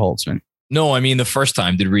over for Holtzman. No, I mean the first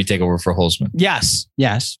time did Reed take over for Holtzman? Yes.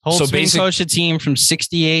 Holtzman coached the team from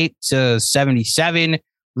 68 to 77.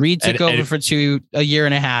 Reed took over for a year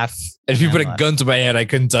and a half. And if you put a gun to my head, I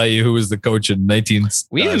couldn't tell you who was the coach in 1967.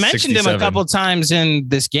 We even mentioned him a couple times in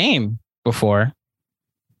this game before.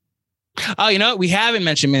 Oh, you know what? We haven't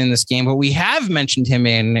mentioned him in this game. What we have mentioned him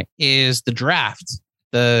in is the draft,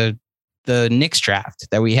 the Knicks draft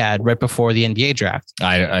that we had right before the NBA draft.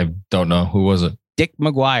 I don't know. Who was it? Dick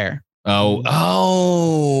McGuire. Oh.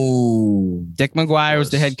 Dick McGuire was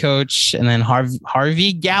the head coach. And then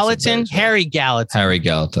Harry Gallatin. Harry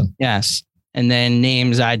Gallatin. Yes. And then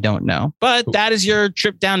names I don't know. But that is your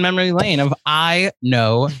trip down memory lane of I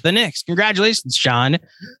Know the Knicks. Congratulations, John,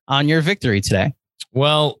 on your victory today.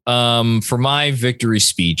 Well, for my victory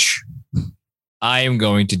speech, I am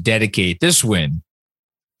going to dedicate this win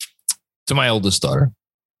to my oldest daughter,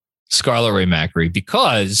 Scarlett Ray Macri,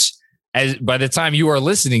 because by the time you are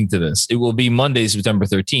listening to this, it will be Monday, September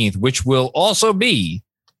 13th, which will also be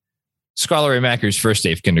Scarlett Ray Macri's first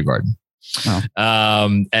day of kindergarten. Oh.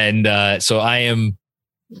 So I am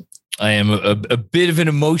a bit of an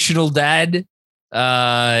emotional dad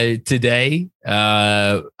today.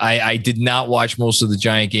 I did not watch most of the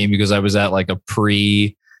Giant game because I was at like a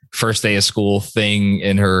pre first day of school thing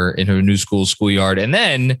in her new schoolyard. And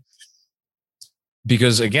then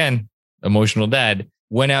because again, emotional dad,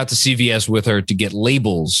 went out to CVS with her to get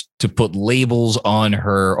labels, to put labels on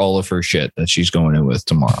all of her shit that she's going in with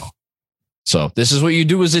tomorrow. So this is what you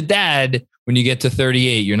do as a dad when you get to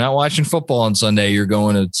 38. You're not watching football on Sunday. You're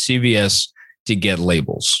going to CVS to get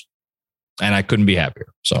labels. And I couldn't be happier.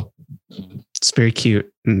 So it's very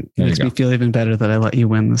cute. It makes me feel even better that I let you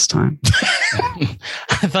win this time. I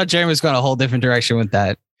thought Jeremy was going a whole different direction with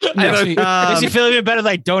that. Makes me feel even better that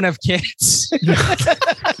I don't have kids.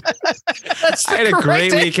 I had a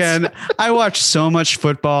great weekend. I watched so much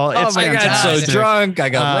football. It's I got so drunk. I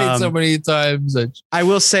got late so many times. I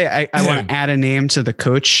will say I want to add a name to the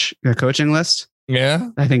coaching list. Yeah.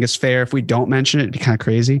 I think it's fair if we don't mention it. It'd be kind of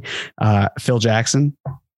crazy. Phil Jackson.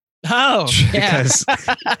 Oh, yeah. Because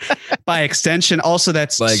by extension, also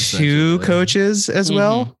that's two coaches as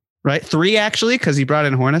well, right? 3 actually, because he brought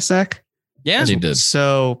in Hornacek. Yeah, he did.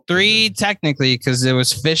 So 3 technically, because it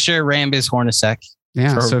was Fisher, Rambis, Hornacek.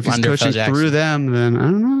 Yeah. So if he's coaching through them, then I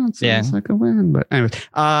don't know. It sounds like a win. But anyway,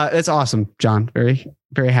 it's awesome, John. Very,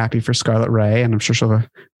 very happy for Scarlett Ray, and I'm sure she'll have a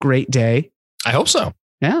great day. I hope so.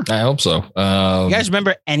 Yeah, I hope so. You guys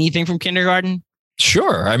remember anything from kindergarten?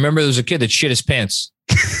 Sure. I remember there was a kid that shit his pants.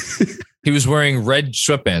 He was wearing red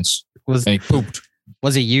sweatpants and he pooped.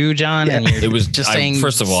 Was it you, John? Yeah. And it was just saying.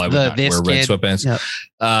 First of all, I would not wear red sweatpants.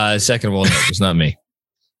 Yep. Second of all, no, it was not me.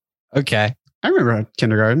 Okay. I remember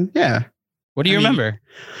kindergarten. Yeah. What do you remember?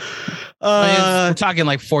 We're talking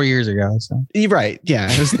like 4 years ago. So. You're right.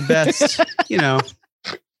 Yeah. It was the best,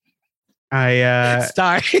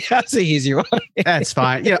 Sorry, that's an easy one. That's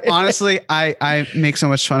fine. Yeah, honestly, I make so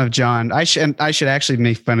much fun of John. I should actually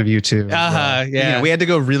make fun of you too. Yeah. We had to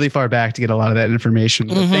go really far back to get a lot of that information.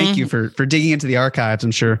 But thank you for digging into the archives.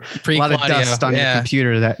 I'm sure a lot of dust on your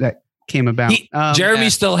computer that came about. Jeremy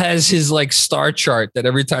still has his like star chart that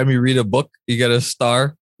every time you read a book, you get a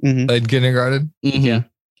star in kindergarten. Yeah.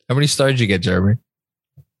 How many stars did you get, Jeremy?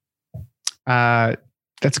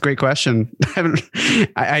 That's a great question.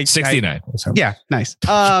 69. Yeah, nice.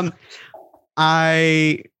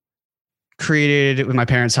 I created it with my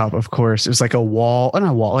parents' help, of course. It was like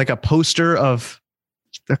like a poster of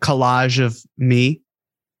a collage of me,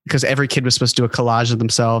 because every kid was supposed to do a collage of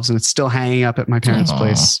themselves, and it's still hanging up at my parents'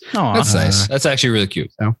 place. That's nice. That's actually really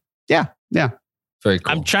cute. So yeah. Very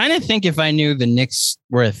cool. I'm trying to think if I knew the Knicks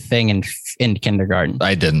were a thing in kindergarten.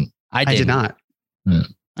 I didn't. I did not. Yeah.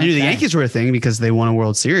 I knew the Yankees were a thing because they won a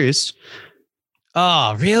World Series.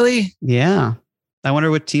 Oh, really? Yeah. I wonder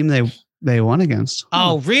what team they won against.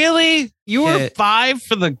 Oh, really? You were 5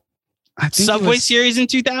 for the Subway Series in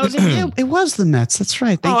 2000? Yeah, it was the Mets. That's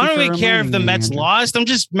right. I don't even care if the Mets lost. I'm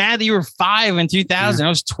just mad that you were 5 in 2000. Yeah. I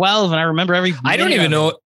was 12 and I remember every. I don't even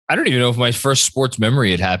know if my first sports memory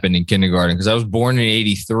had happened in kindergarten, because I was born in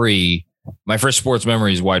 83. My first sports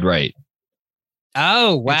memory is wide right.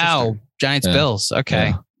 Oh, wow. Giants Bills. Okay.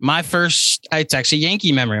 Yeah. It's actually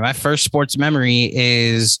Yankee memory. My first sports memory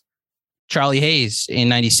is Charlie Hayes in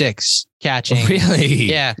 96 catching. Really?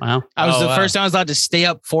 Yeah. Wow. I was the first time I was allowed to stay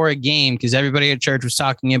up for a game because everybody at church was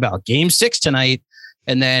talking about game 6 tonight.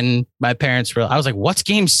 And then my parents I was like, what's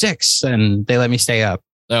game 6? And they let me stay up.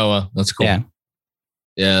 Oh, well, that's cool.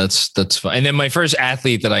 Yeah, that's fine. And then my first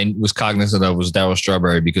athlete that I was cognizant of was Darryl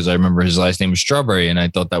Strawberry, because I remember his last name was Strawberry, and I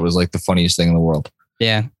thought that was like the funniest thing in the world.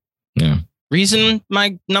 Yeah. Yeah. Reason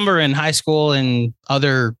my number in high school and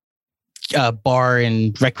other bar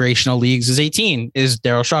and recreational leagues is 18 is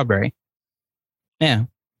Darryl Strawberry. Yeah.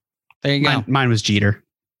 There you go. Mine was Jeter.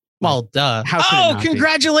 Well, duh. How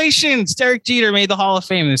congratulations. Derek Jeter made the Hall of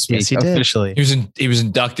Fame this week. Yes, he did. Officially. He was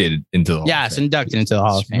inducted into the Hall of Fame. Yes, inducted into the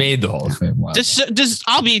Hall of Fame. Made the Hall of Fame. Wow. Just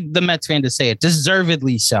I'll be the Mets fan to say it.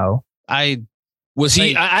 Deservedly so. I'm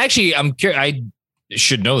curious. I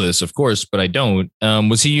should know this, of course, but I don't.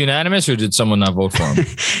 Was he unanimous, or did someone not vote for him?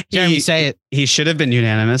 Jeremy, say it. He should have been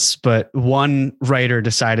unanimous, but one writer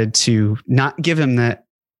decided to not give him that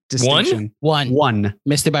distinction. One.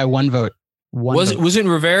 Missed it by one vote. Wasn't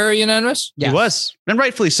Rivera unanimous? Yeah. He was, and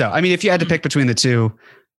rightfully so. I mean, if you had to pick between the two,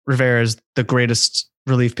 Rivera is the greatest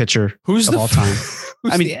relief pitcher of all time.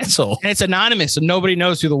 I mean, the asshole? And it's anonymous, so nobody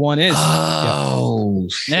knows who the one is. Oh,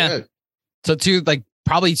 shit. Yeah. So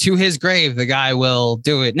probably to his grave, the guy will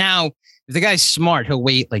do it. Now, if the guy's smart, he'll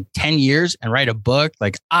wait like 10 years and write a book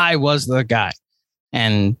like I was the guy,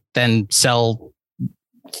 and then sell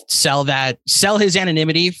his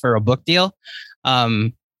anonymity for a book deal.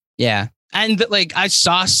 Yeah. And like I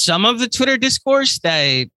saw some of the Twitter discourse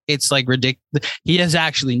that it's like ridiculous. He is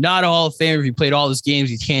actually not a Hall of Famer. He played all his games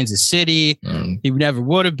with Kansas City. He never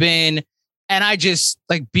would have been. And I just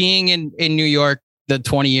like being in New York, the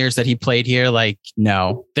 20 years that he played here, like,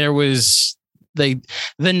 no, there was the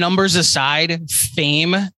numbers aside,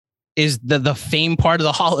 fame is the fame part of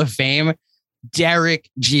the Hall of Fame. Derek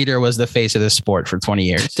Jeter was the face of the sport for 20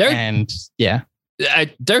 years. Derek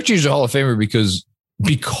Jeter's a Hall of Famer because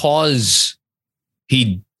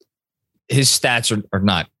his stats are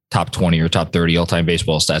not top 20 or top 30 all-time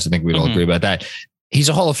baseball stats. I think we'd all agree about that. He's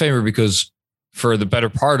a Hall of Famer because for the better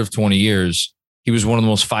part of 20 years, he was one of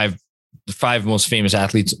the five most famous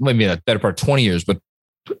athletes. Maybe a better part of 20 years, but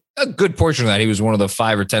a good portion of that, he was one of the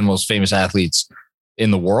 5 or 10 most famous athletes in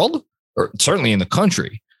the world, or certainly in the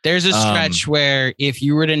country. There's a stretch where if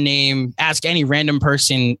you were to ask any random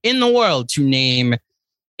person in the world to name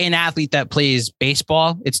an athlete that plays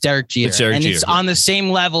baseball, it's Derek Jeter. It's on the same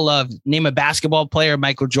level of name a basketball player,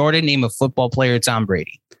 Michael Jordan, name a football player, Tom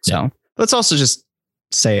Brady. So let's also just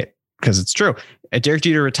say it because it's true. Derek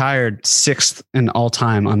Jeter retired 6th in all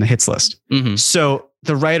time on the hits list. Mm-hmm. So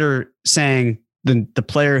the writer saying the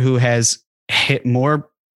player who has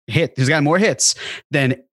who's got more hits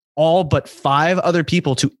than all but 5 other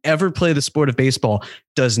people to ever play the sport of baseball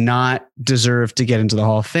does not deserve to get into the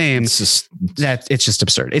Hall of Fame. It's just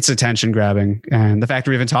absurd. It's attention grabbing. And the fact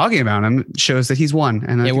we're even talking about him shows that he's won.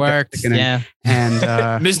 And it worked. Yeah. And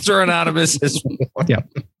Mr. Anonymous is won. Yeah.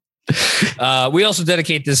 We also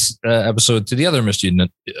dedicate this episode to the other Mr.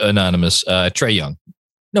 Anonymous, Trae Young.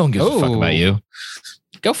 No one gives a fuck about you.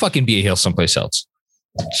 Go fucking be a heel someplace else.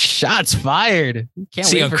 Shots fired. Can't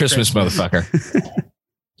see you on Christmas, motherfucker.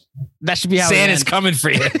 That should be how Santa's coming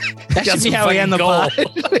for you. That should be how we end the pod.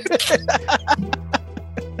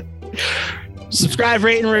 Subscribe,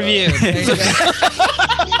 rate, and review.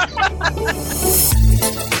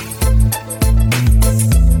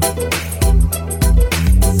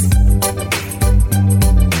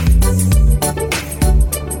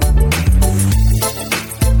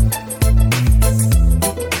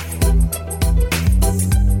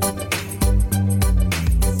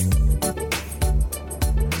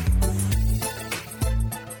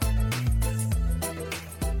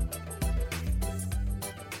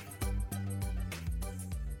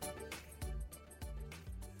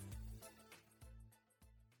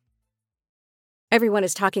 Everyone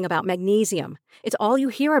is talking about magnesium. It's all you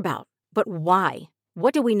hear about. But why?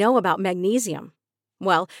 What do we know about magnesium?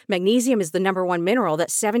 Well, magnesium is the #1 mineral that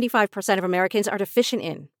 75% of Americans are deficient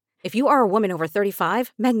in. If you are a woman over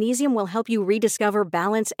 35, magnesium will help you rediscover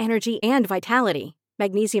balance, energy, and vitality.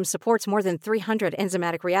 Magnesium supports more than 300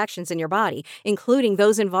 enzymatic reactions in your body, including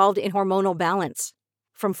those involved in hormonal balance.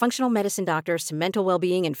 From functional medicine doctors to mental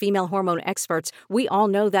well-being and female hormone experts, we all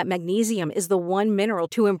know that magnesium is the one mineral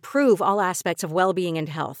to improve all aspects of well-being and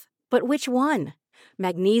health. But which one?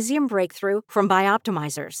 Magnesium Breakthrough from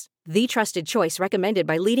Bioptimizers, the trusted choice recommended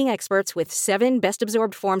by leading experts with 7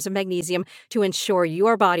 best-absorbed forms of magnesium to ensure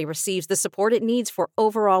your body receives the support it needs for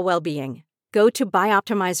overall well-being. Go to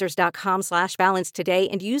bioptimizers.com/balance today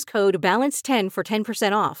and use code BALANCE10 for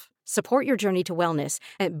 10% off. Support your journey to wellness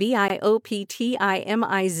at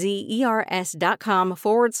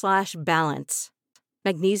bioptimizers.com/balance.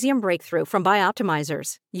 Magnesium Breakthrough from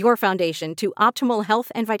Bioptimizers, your foundation to optimal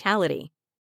health and vitality.